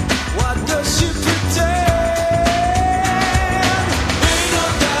 What does she pretend? Ain't no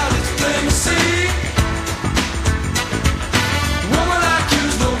doubt it's plain to see. Woman like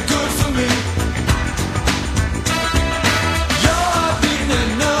you's no good for me. Your heart beating at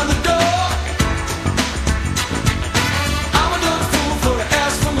another door. I'm a dumb fool for to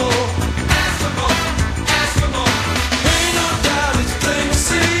ask for more. Ask for more. Ask for more. Ain't no doubt it's plain to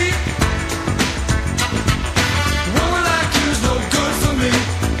see. Woman like you's no good for me.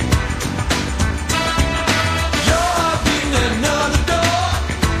 Your heart beating at another door.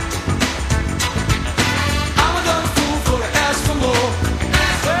 I'm a dumb fool for to ask for more.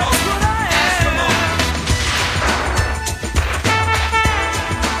 Ask for more. Ask for more.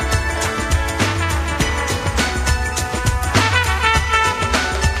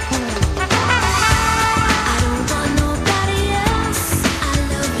 I don't want nobody else, I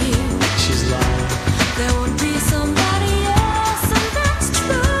love you. She's lying. There won't be somebody else, and that's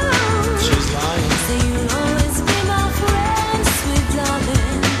true. She's lying. So you'll always be my friend, sweet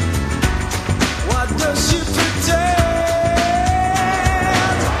darling. What does she pretend?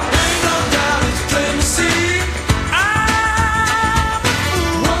 Ain't no doubt it's plain to see. I'm a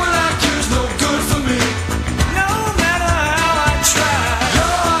fool. Woman like you's no good for me. No matter how I try.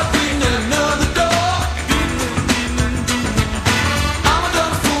 Your heart beating at another door. I'm a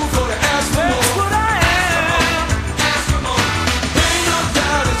dumb fool for to ask for more. That's what I am. Ask for more. Ain't no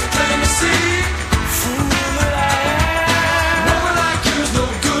doubt it's plain to see. Fool that I am. Woman like you's no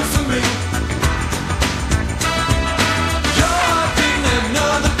good for me. Your heart beating at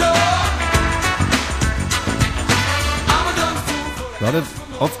another door. I'm a dumb fool for to That,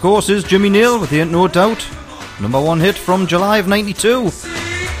 of course, is Jimmy Neal with Ain't No Doubt. Number one hit from July of 92. Woman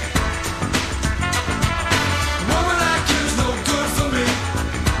like you's no good for me.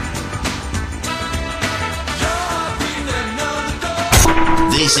 Your heart beating at another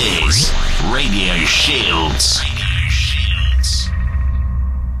door. This is Radio Shields.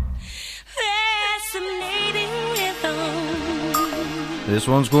 This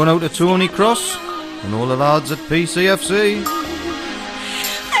one's going out to Tony Cross and all the lads at PCFC.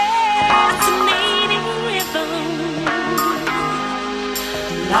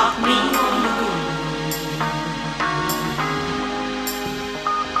 Lock me on the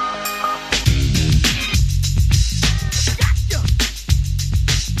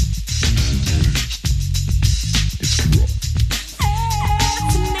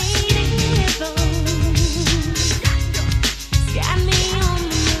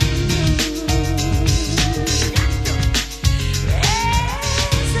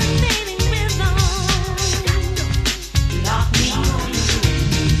Lock me on the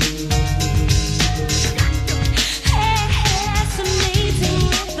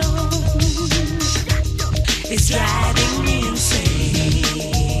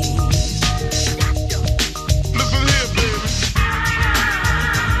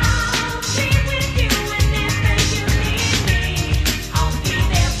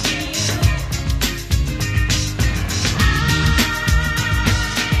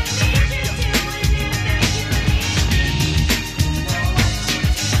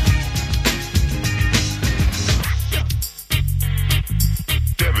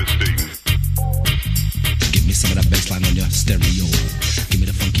stereo. Give me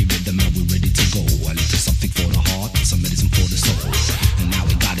the funky rhythm and we're ready to go. A little something for the heart, some medicine for the soul. And now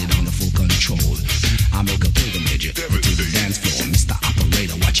we got it under full control. I make a pilgrimage to the dance floor. Mr.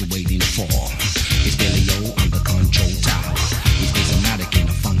 Operator, what you waiting for? It's Billy O on the control tower. He's charismatic in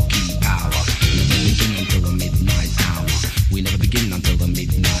a funky power. Never begin until the midnight hour. We never begin until the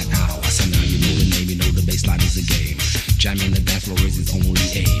midnight hour. So now you know the name, you know the baseline is a game. Jamming the dance floor is his only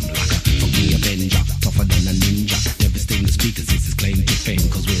aim. Like a funky avenger, tougher than a ninja. Devastating the speakers is his claim to fame.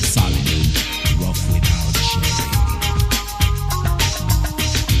 Cause we're solid, rough without shame.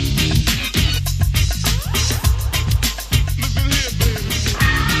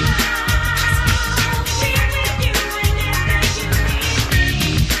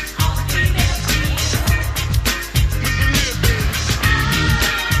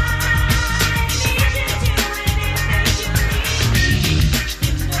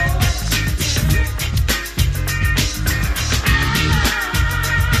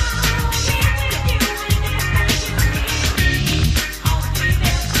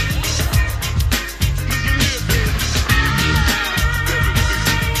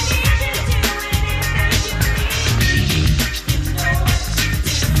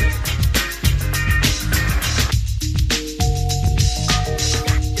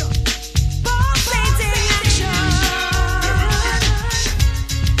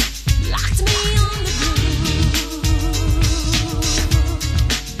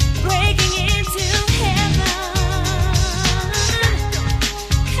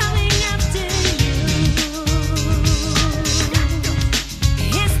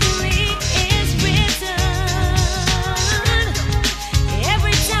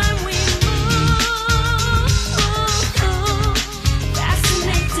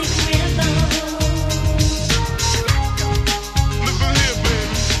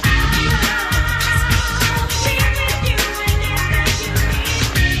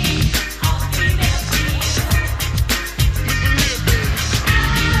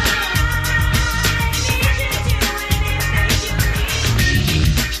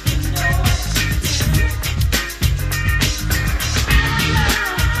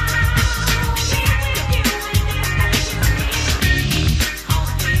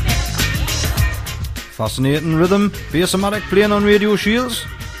 Fascinating rhythm, bass-o-matic playing on Radio Shields.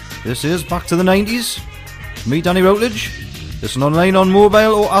 This is Back to the 90s. Me, Danny Routledge. Listen online on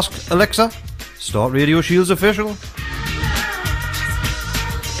mobile or ask Alexa. Start Radio Shields official.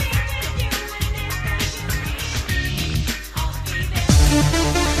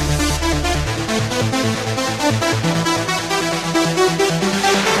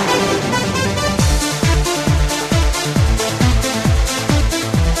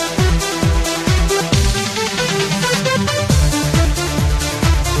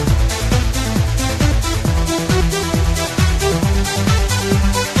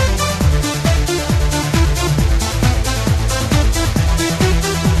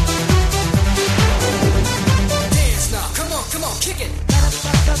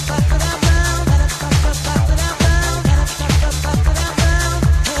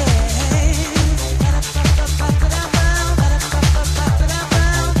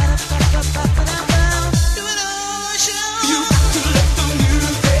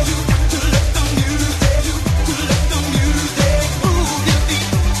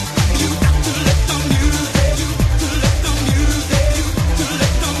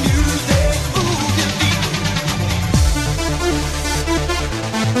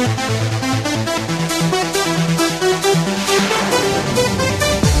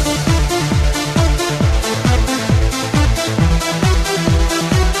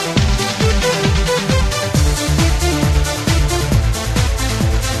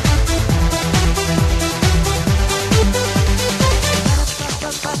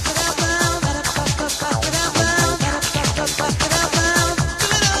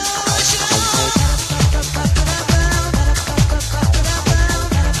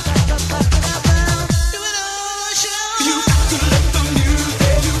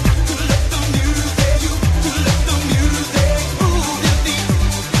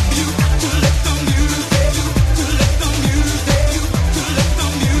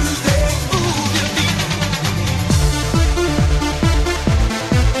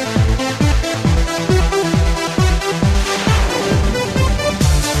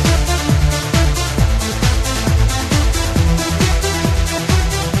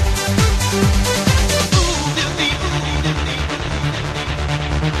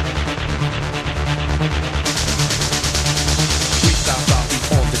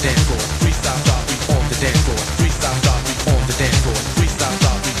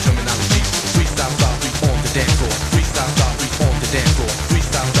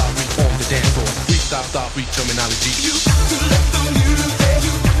 street terminology.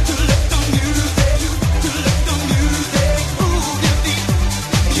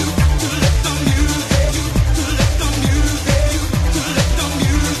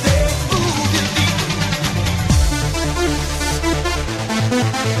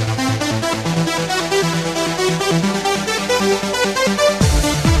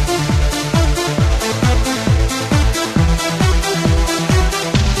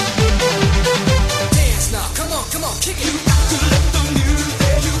 Dance now, come on, kick it.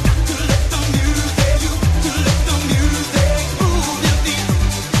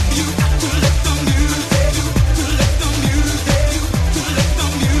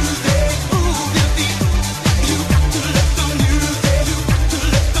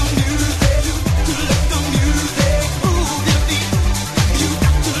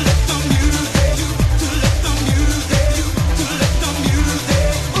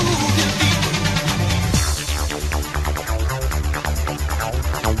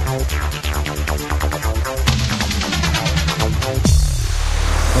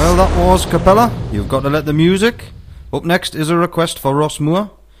 Well, that was Capella. You've got to let the music. Up next is a request for Ross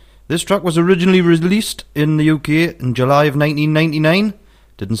Moore. This track was originally released in the UK in July of 1999.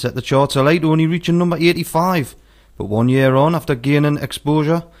 Didn't set the charts alight, only reaching number 85. But 1 year on, after gaining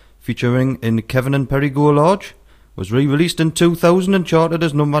exposure, featuring in Kevin and Perry Go Large, was re-released in 2000 and charted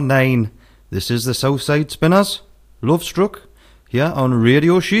as number 9. This is the Southside Spinners, Love Struck, here on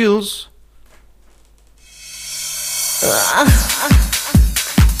Radio Shields.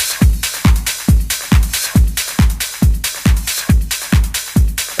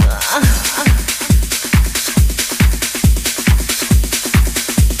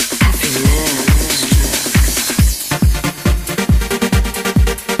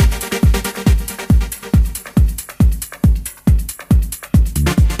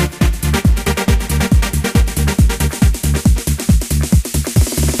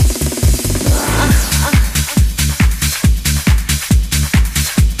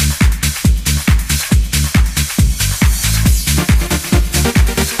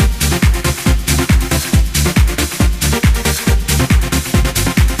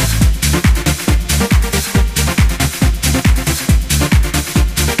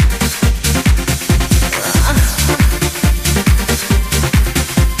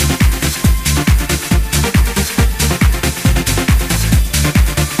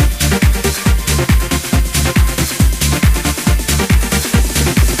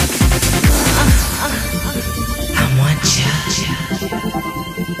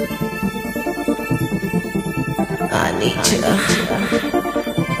 I need you.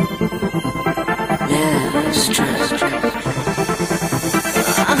 Love struck.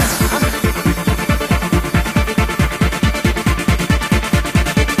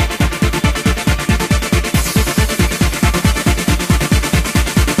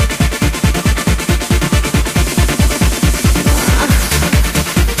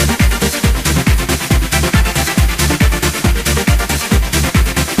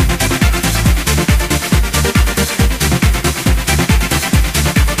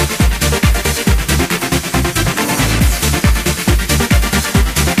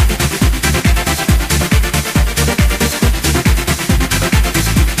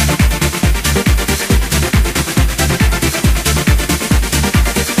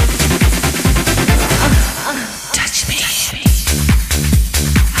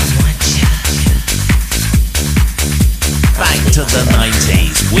 To the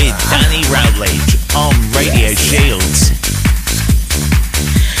 90s with Danny Routledge on Radio Shields.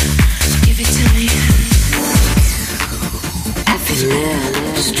 Give it to me. I feel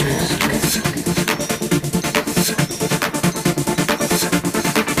love struck.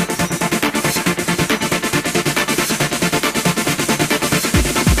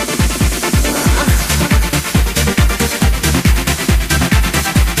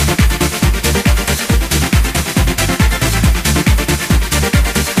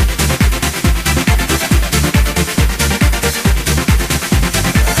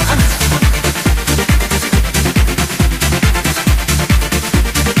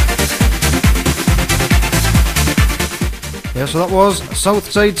 Yeah, so that was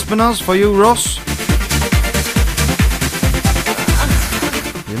Southside Spinners for you, Ross.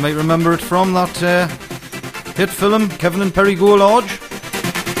 You might remember it from that hit film, Kevin and Perry Go Large.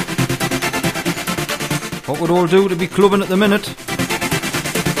 What would all do to be clubbing at the minute?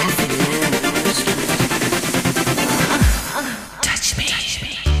 Touch me.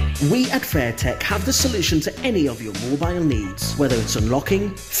 We at Fairtech have the solution to any of your mobile needs, whether it's unlocking,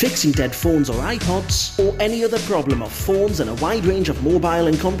 fixing dead phones or iPods, or any other problem of phones and a wide range of mobile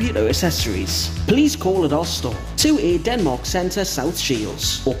and computer accessories. Please call at our store, 2A Denmark Centre, South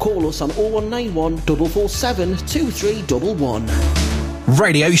Shields, or call us on 0191 447 2311.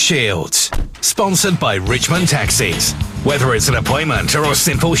 Radio Shields, sponsored by Richmond Taxis. Whether it's an appointment or a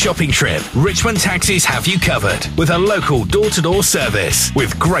simple shopping trip, Richmond Taxis have you covered with a local door-to-door service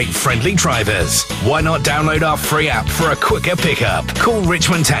with great friendly drivers. Why not download our free app for a quicker pickup? Call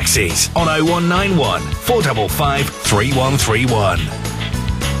Richmond Taxis on 0191 455 3131.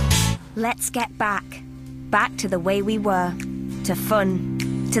 Let's get back to the way we were, to fun,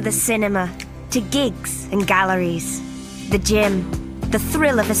 to the cinema, to gigs and galleries, the gym, the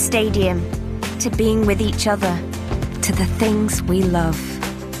thrill of a stadium, to being with each other, to the things we love.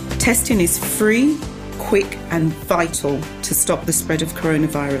 Testing is free, quick and vital to stop the spread of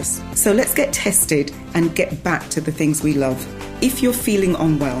coronavirus. So let's get tested and get back to the things we love. If you're feeling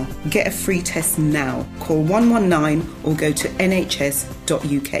unwell, get a free test now. Call 119 or go to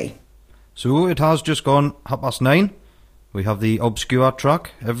nhs.uk. So it has just gone 9:30. We have the Obscure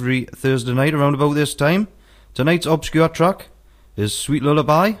track every Thursday night around about this time. Tonight's Obscure track is Sweet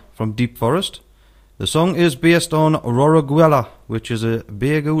Lullaby from Deep Forest. The song is based on Roroguela, which is a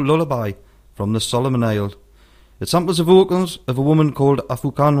Begu lullaby from the Solomon Isles. It samples the vocals of a woman called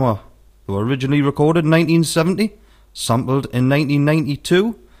Afukanwa, who originally recorded in 1970, sampled in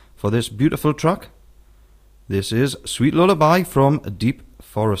 1992 for this beautiful track. This is Sweet Lullaby from Deep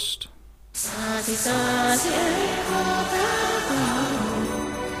Forest.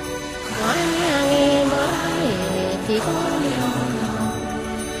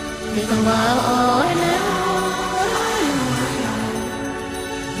 Đi con vào ôi nè,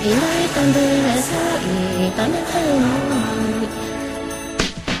 đi nơi tâm tư là sao ý tâm đã thấy mong.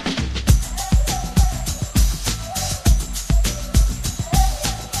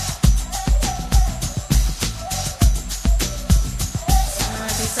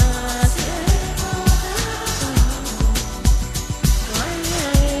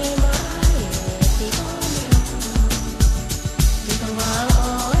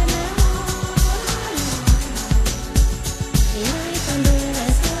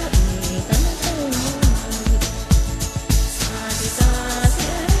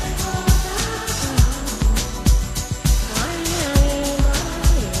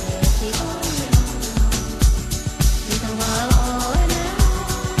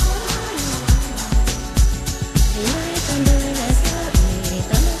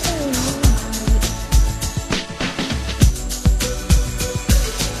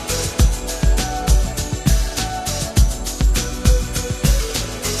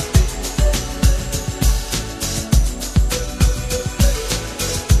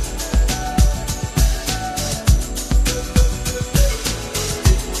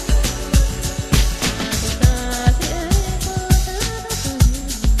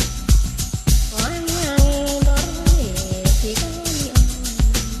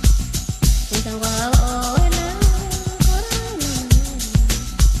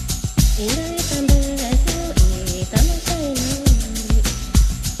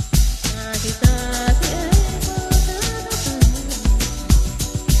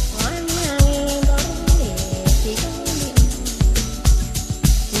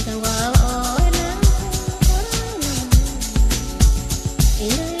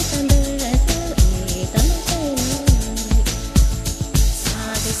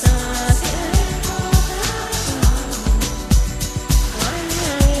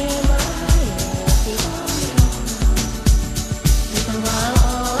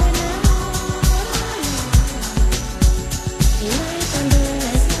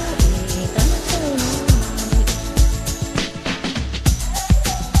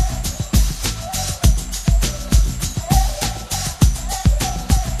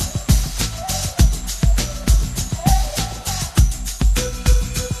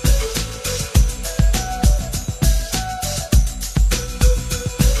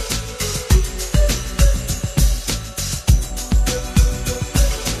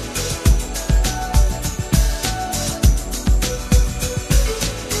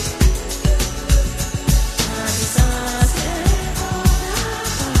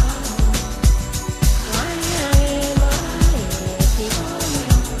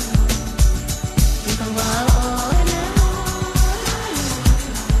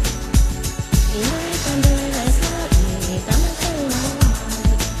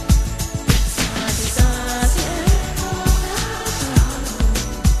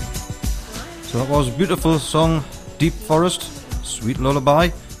 So that was a beautiful song, Deep Forest, Sweet Lullaby.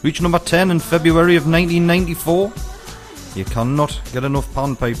 Reached number 10 in February of 1994. You cannot get enough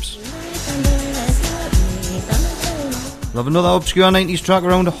panpipes. We'll have another obscure 90s track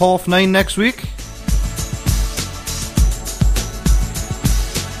around 9:30 next week.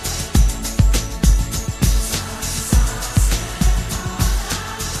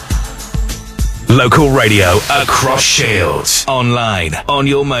 Local radio across Shields. Online, on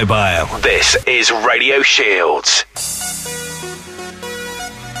your mobile. This is Radio Shields.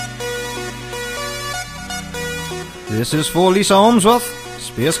 This is for Lisa Holmesworth,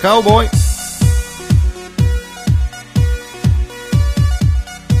 Space Cowboy.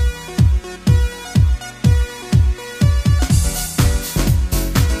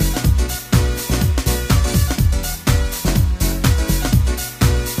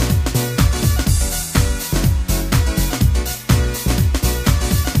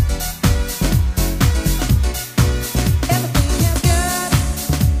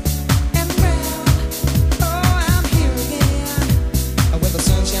 With the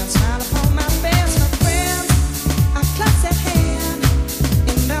sunshine smile upon my face, my friends, I clasp their hand.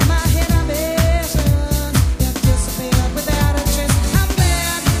 In my head, I'm visions that disappeared without a trace. I'm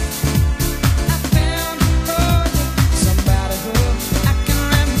glad I found somebody who I can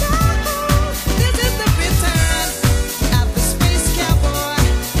remember. This is the return of the space cowboy.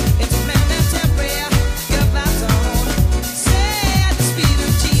 It's a man that's temporary, your vibes on. Say at the speed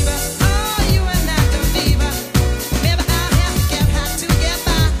of Jiva, oh, you are not the diva. Maybe I'll have to get high to get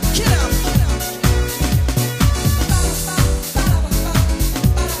by. Get up.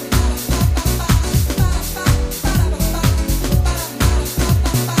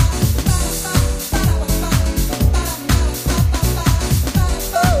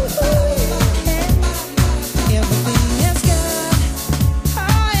 Everything is good,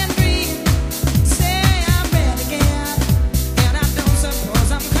 high and green. Say I'm ready again, and I don't suppose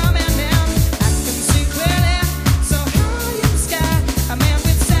I'm coming down. I can see clearly, so high in the sky. A man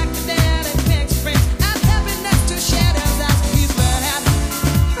with psychedelic makes friends. I'm happiness to shadows as he's burned out.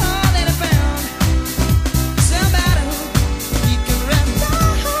 All that I found, somebody who he can remember.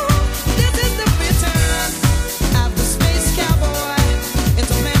 This is the return of the space cowboy.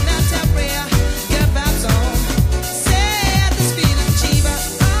 It's a man that's temporary, good vibes on. Say at the speed of Jiva,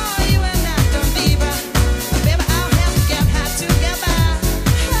 oh, you are not the diva. Baby, I'll have to get high to get by.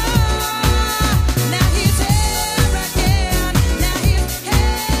 Now he's here again. Now he's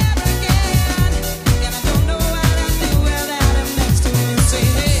here again. And I don't know what I'd do without him next to me. Say,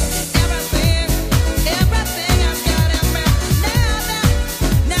 hey, everything I've got him around.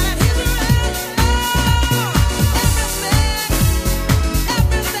 Now that he's around,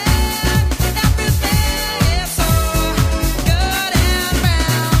 everything is so good and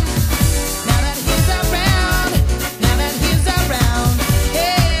round. Now that he's around, now that he's around,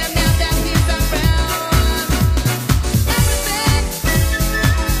 yeah, now that he's around,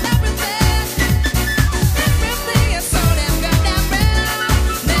 everything is so damn good and round.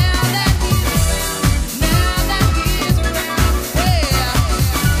 Now that he's around, yeah,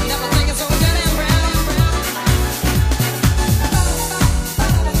 everything is so good and round.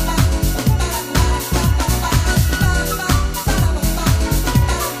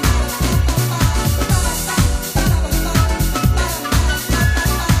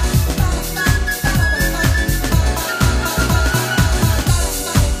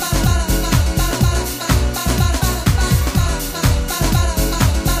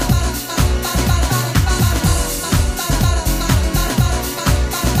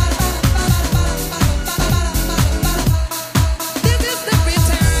 This is the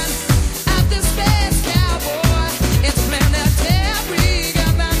return of the space cowboy. It's a planetary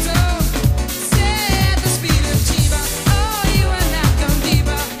commando. Say at the speed of Jiva, oh, you are not gonna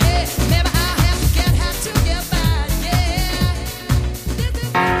diva. Hey, maybe I'll have to get high to get by. Yeah.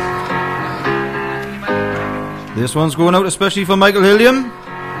 This one's going out especially for Michael Hilliam.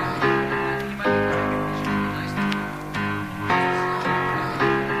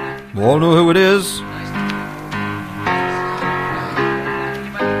 We all know who it is.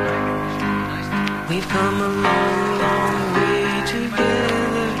 We've come a long, long way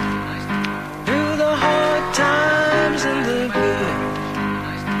together, through the hard times and the good.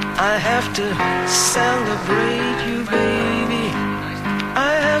 I have to celebrate you, baby.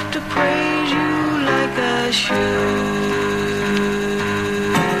 I have to praise you like I should.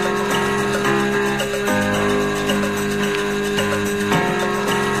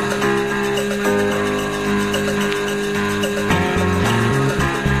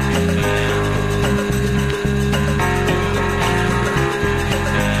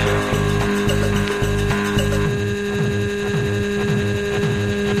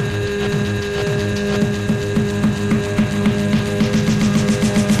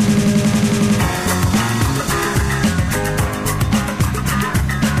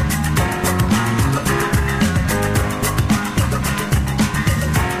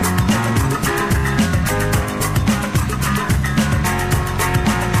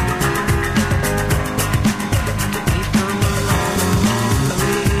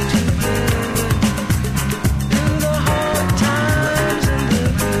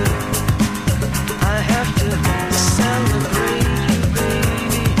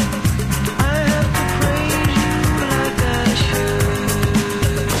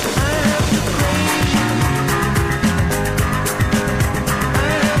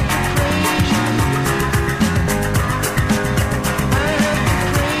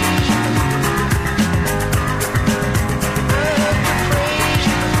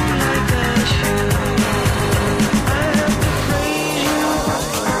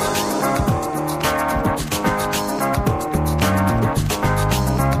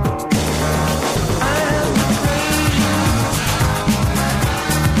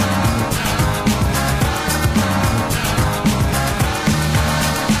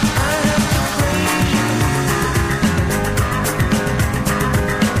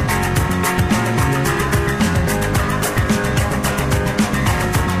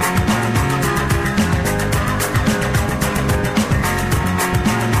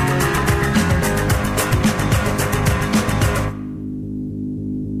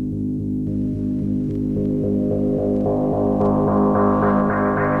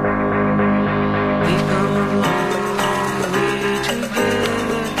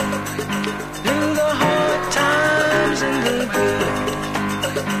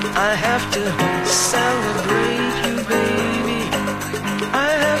 I have to celebrate you, baby. I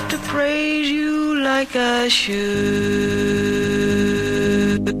have to praise you like I should.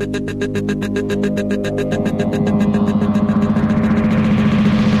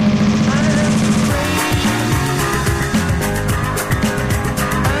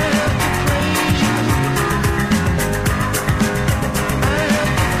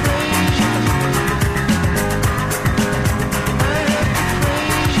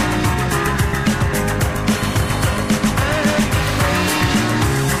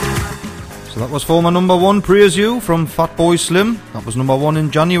 That was former number 1, Praise You, from Fatboy Slim. That was number 1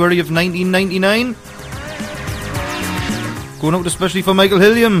 in January of 1999. Going out especially for Michael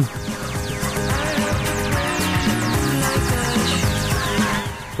Hilliam.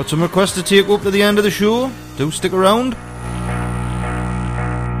 Got some requests to take up to the end of the show. Do stick around.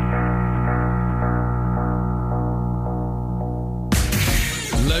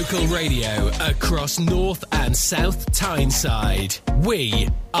 Local radio across North and South Tyneside. We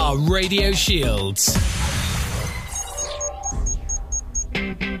are Radio Shields.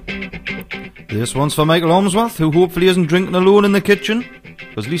 This one's for Michael Ormsworth, who hopefully isn't drinking alone in the kitchen,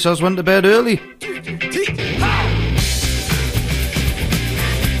 because Lisa's went to bed early.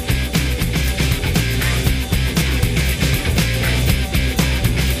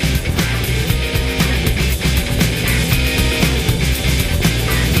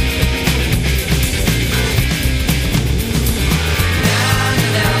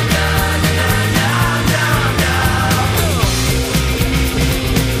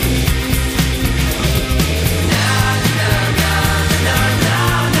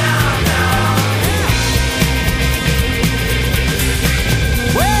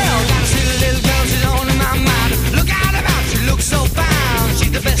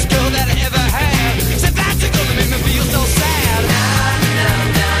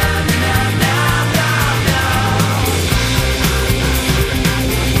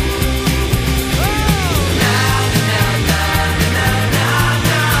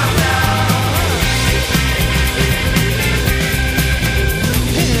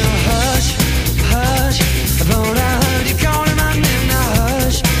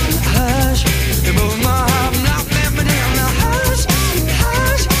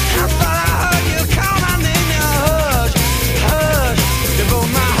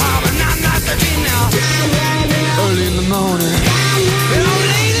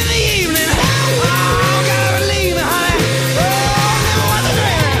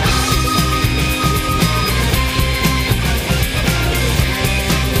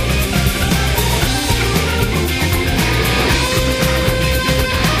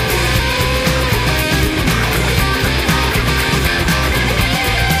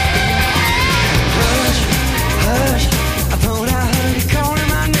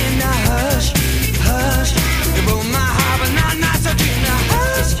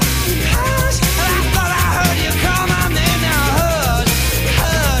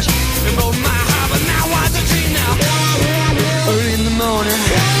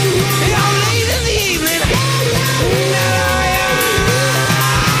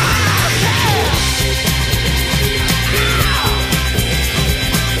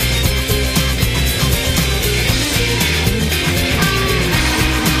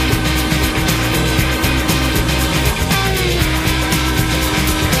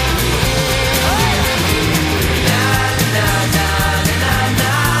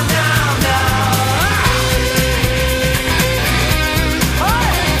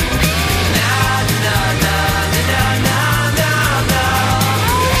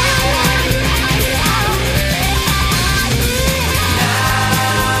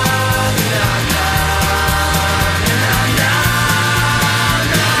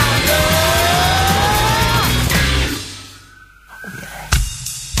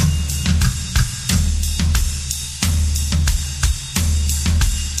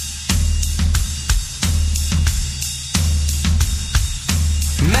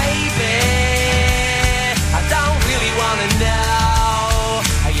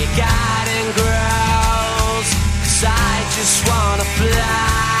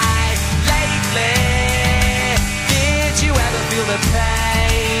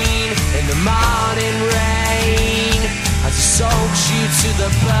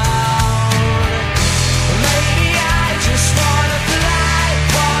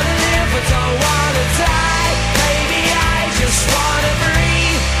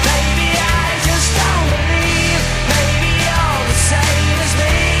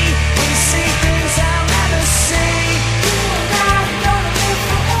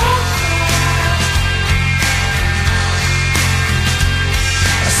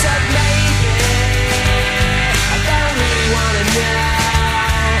 I said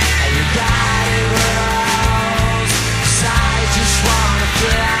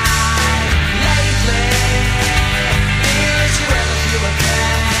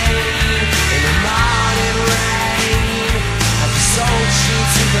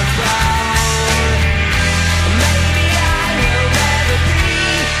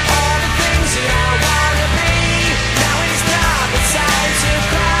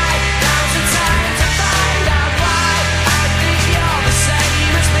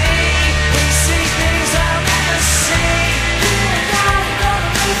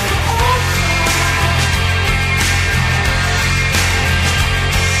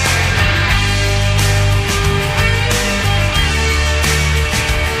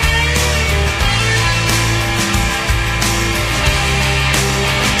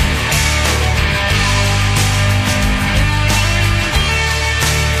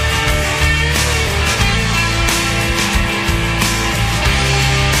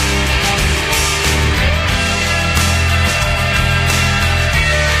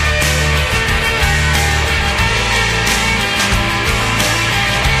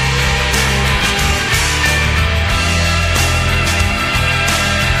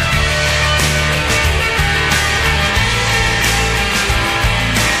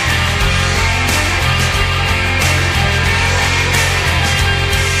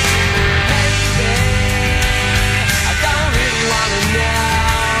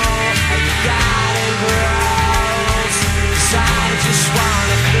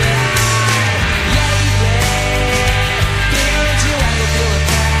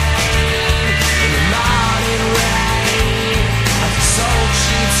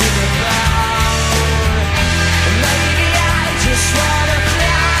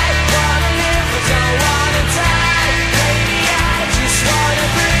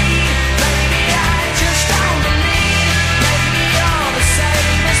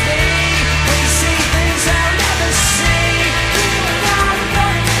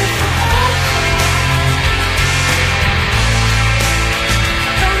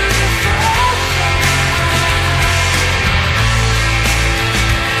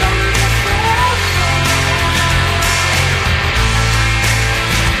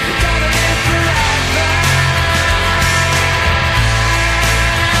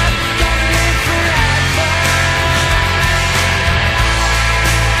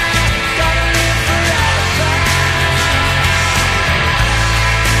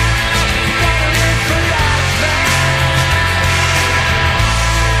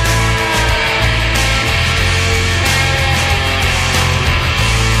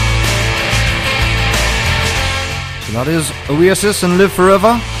That is Oasis and Live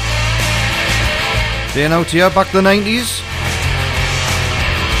Forever. Playing out here, back to the 90s.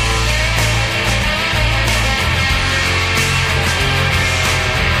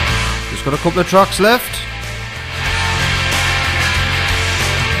 Just got a couple of tracks left.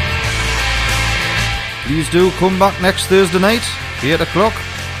 Please do come back next Thursday night, 8 o'clock.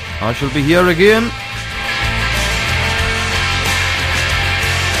 I shall be here again.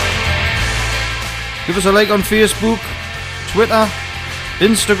 Give us a like on Facebook, Twitter,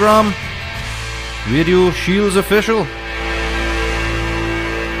 Instagram, Radio Shields Official.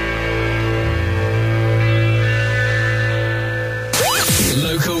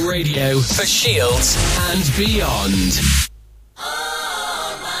 Local radio for Shields and beyond.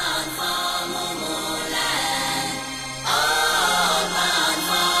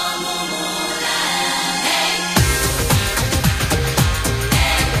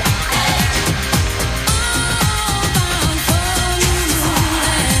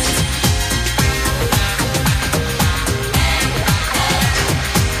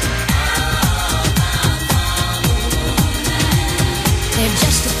 They're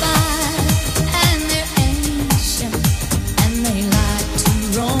justified and they're ancient, and they like to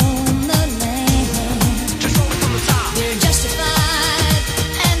roam the land. They're justified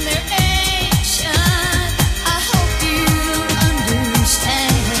and they're ancient. I hope you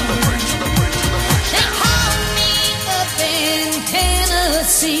understand. They called me up in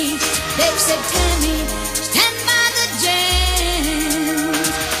Tennessee. They said, Tammy, stand by the jams.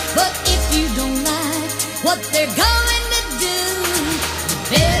 But if you don't like what they're going to do,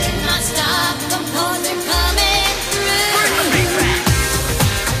 better not stop them 'cause they're coming through. Bring the beat back.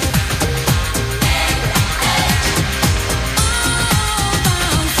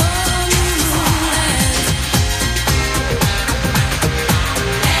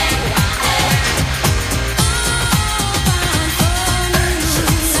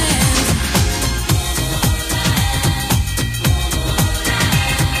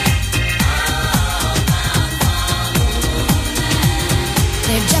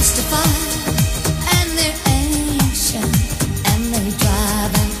 They're justified and they're ancient, and they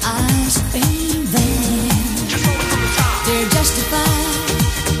drive an ice cream van. They're justified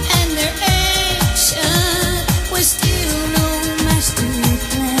and they're ancient, with still no master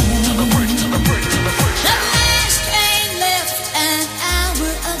plan. The last train left an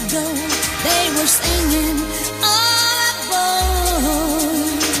hour ago. They were singing all aboard,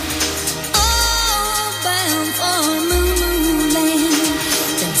 all bound for Moo Land.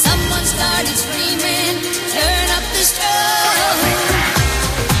 Then someone started screaming, turn up the strobe.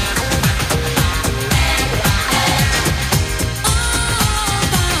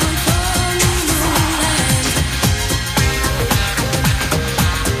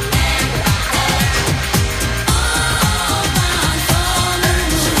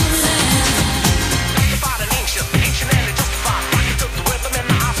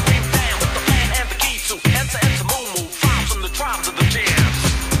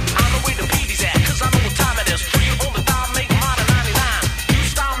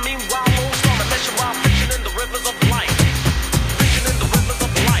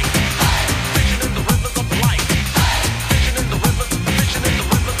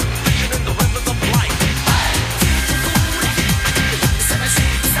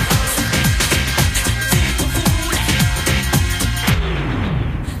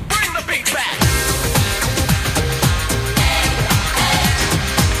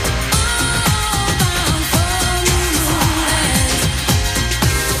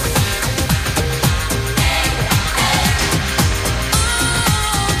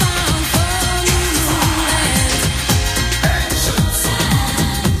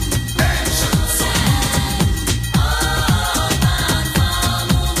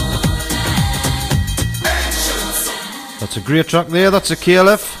 That's a great track there. That's a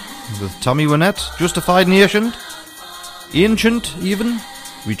KLF with Tommy Wynette. Justified and Ancient even.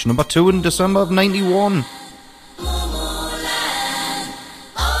 Reached number 2 in December of 91.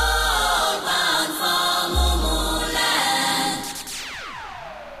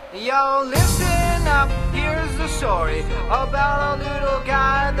 Yo, listen up, here's the story about a little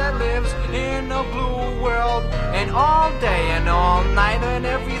guy that lives in a blue world. And all day and all night, and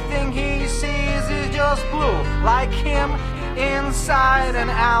everything he sees is just blue. Like him, inside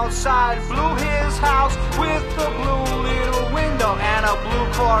and outside. Blue his house with a blue little window and a blue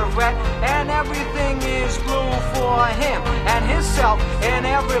Corvette. And everything is blue for him and himself and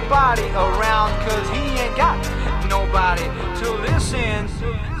everybody around. 'Cause he ain't got nobody to listen.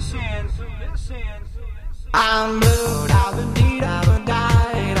 I'm blue, I've been deed, I've been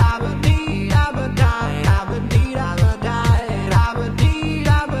died, I've been deed, I've been died, I've been deed, I've been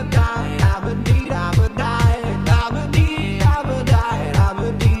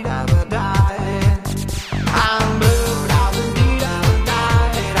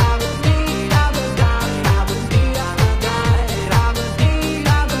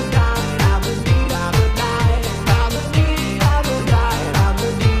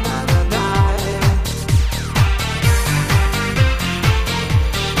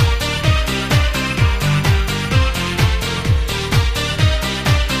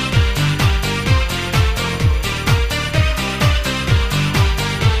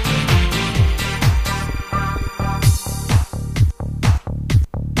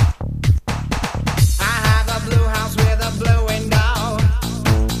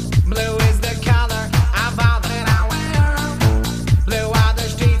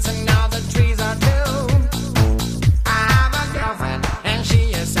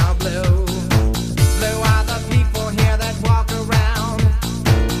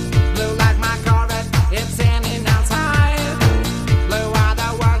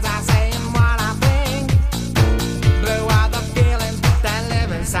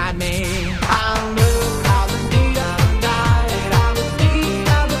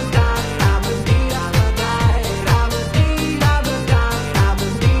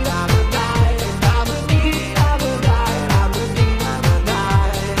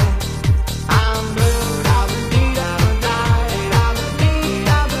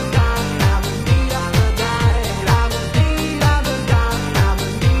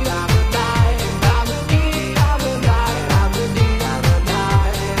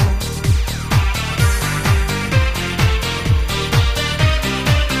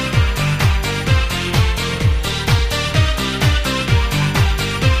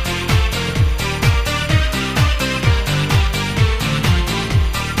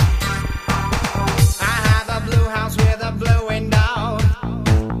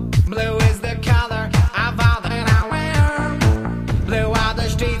are the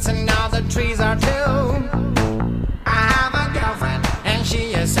streets and all the trees are too. I have a girlfriend and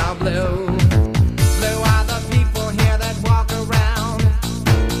she is so blue. Blue are the people here that walk around.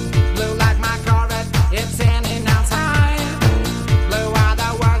 Blue like my Corvette, it's in and outside. Blue are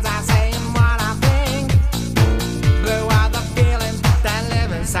the words I say and what I think. Blue are the feelings that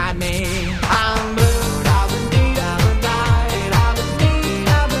live inside me. I'm blue.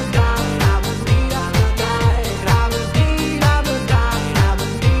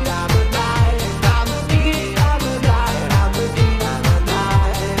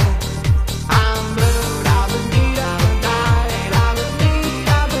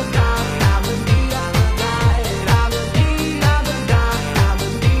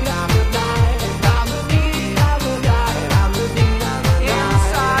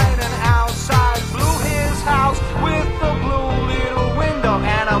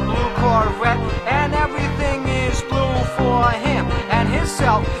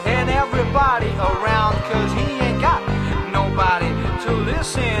 And everybody around, cause he ain't got nobody to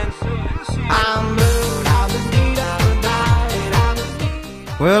listen. I'm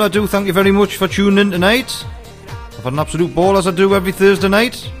Well, I do thank you very much for tuning in tonight. I've had an absolute ball as I do every Thursday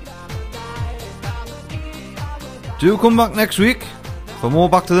night. Do come back next week for more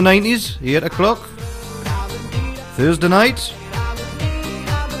Back to the 90s, 8 o'clock Thursday night.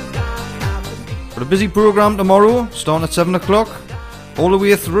 Got a busy programme tomorrow, starting at 7 o'clock all the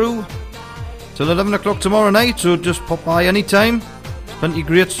way through till 11 o'clock tomorrow night, so just pop by any time. Plenty of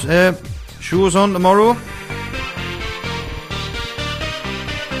great shows on tomorrow.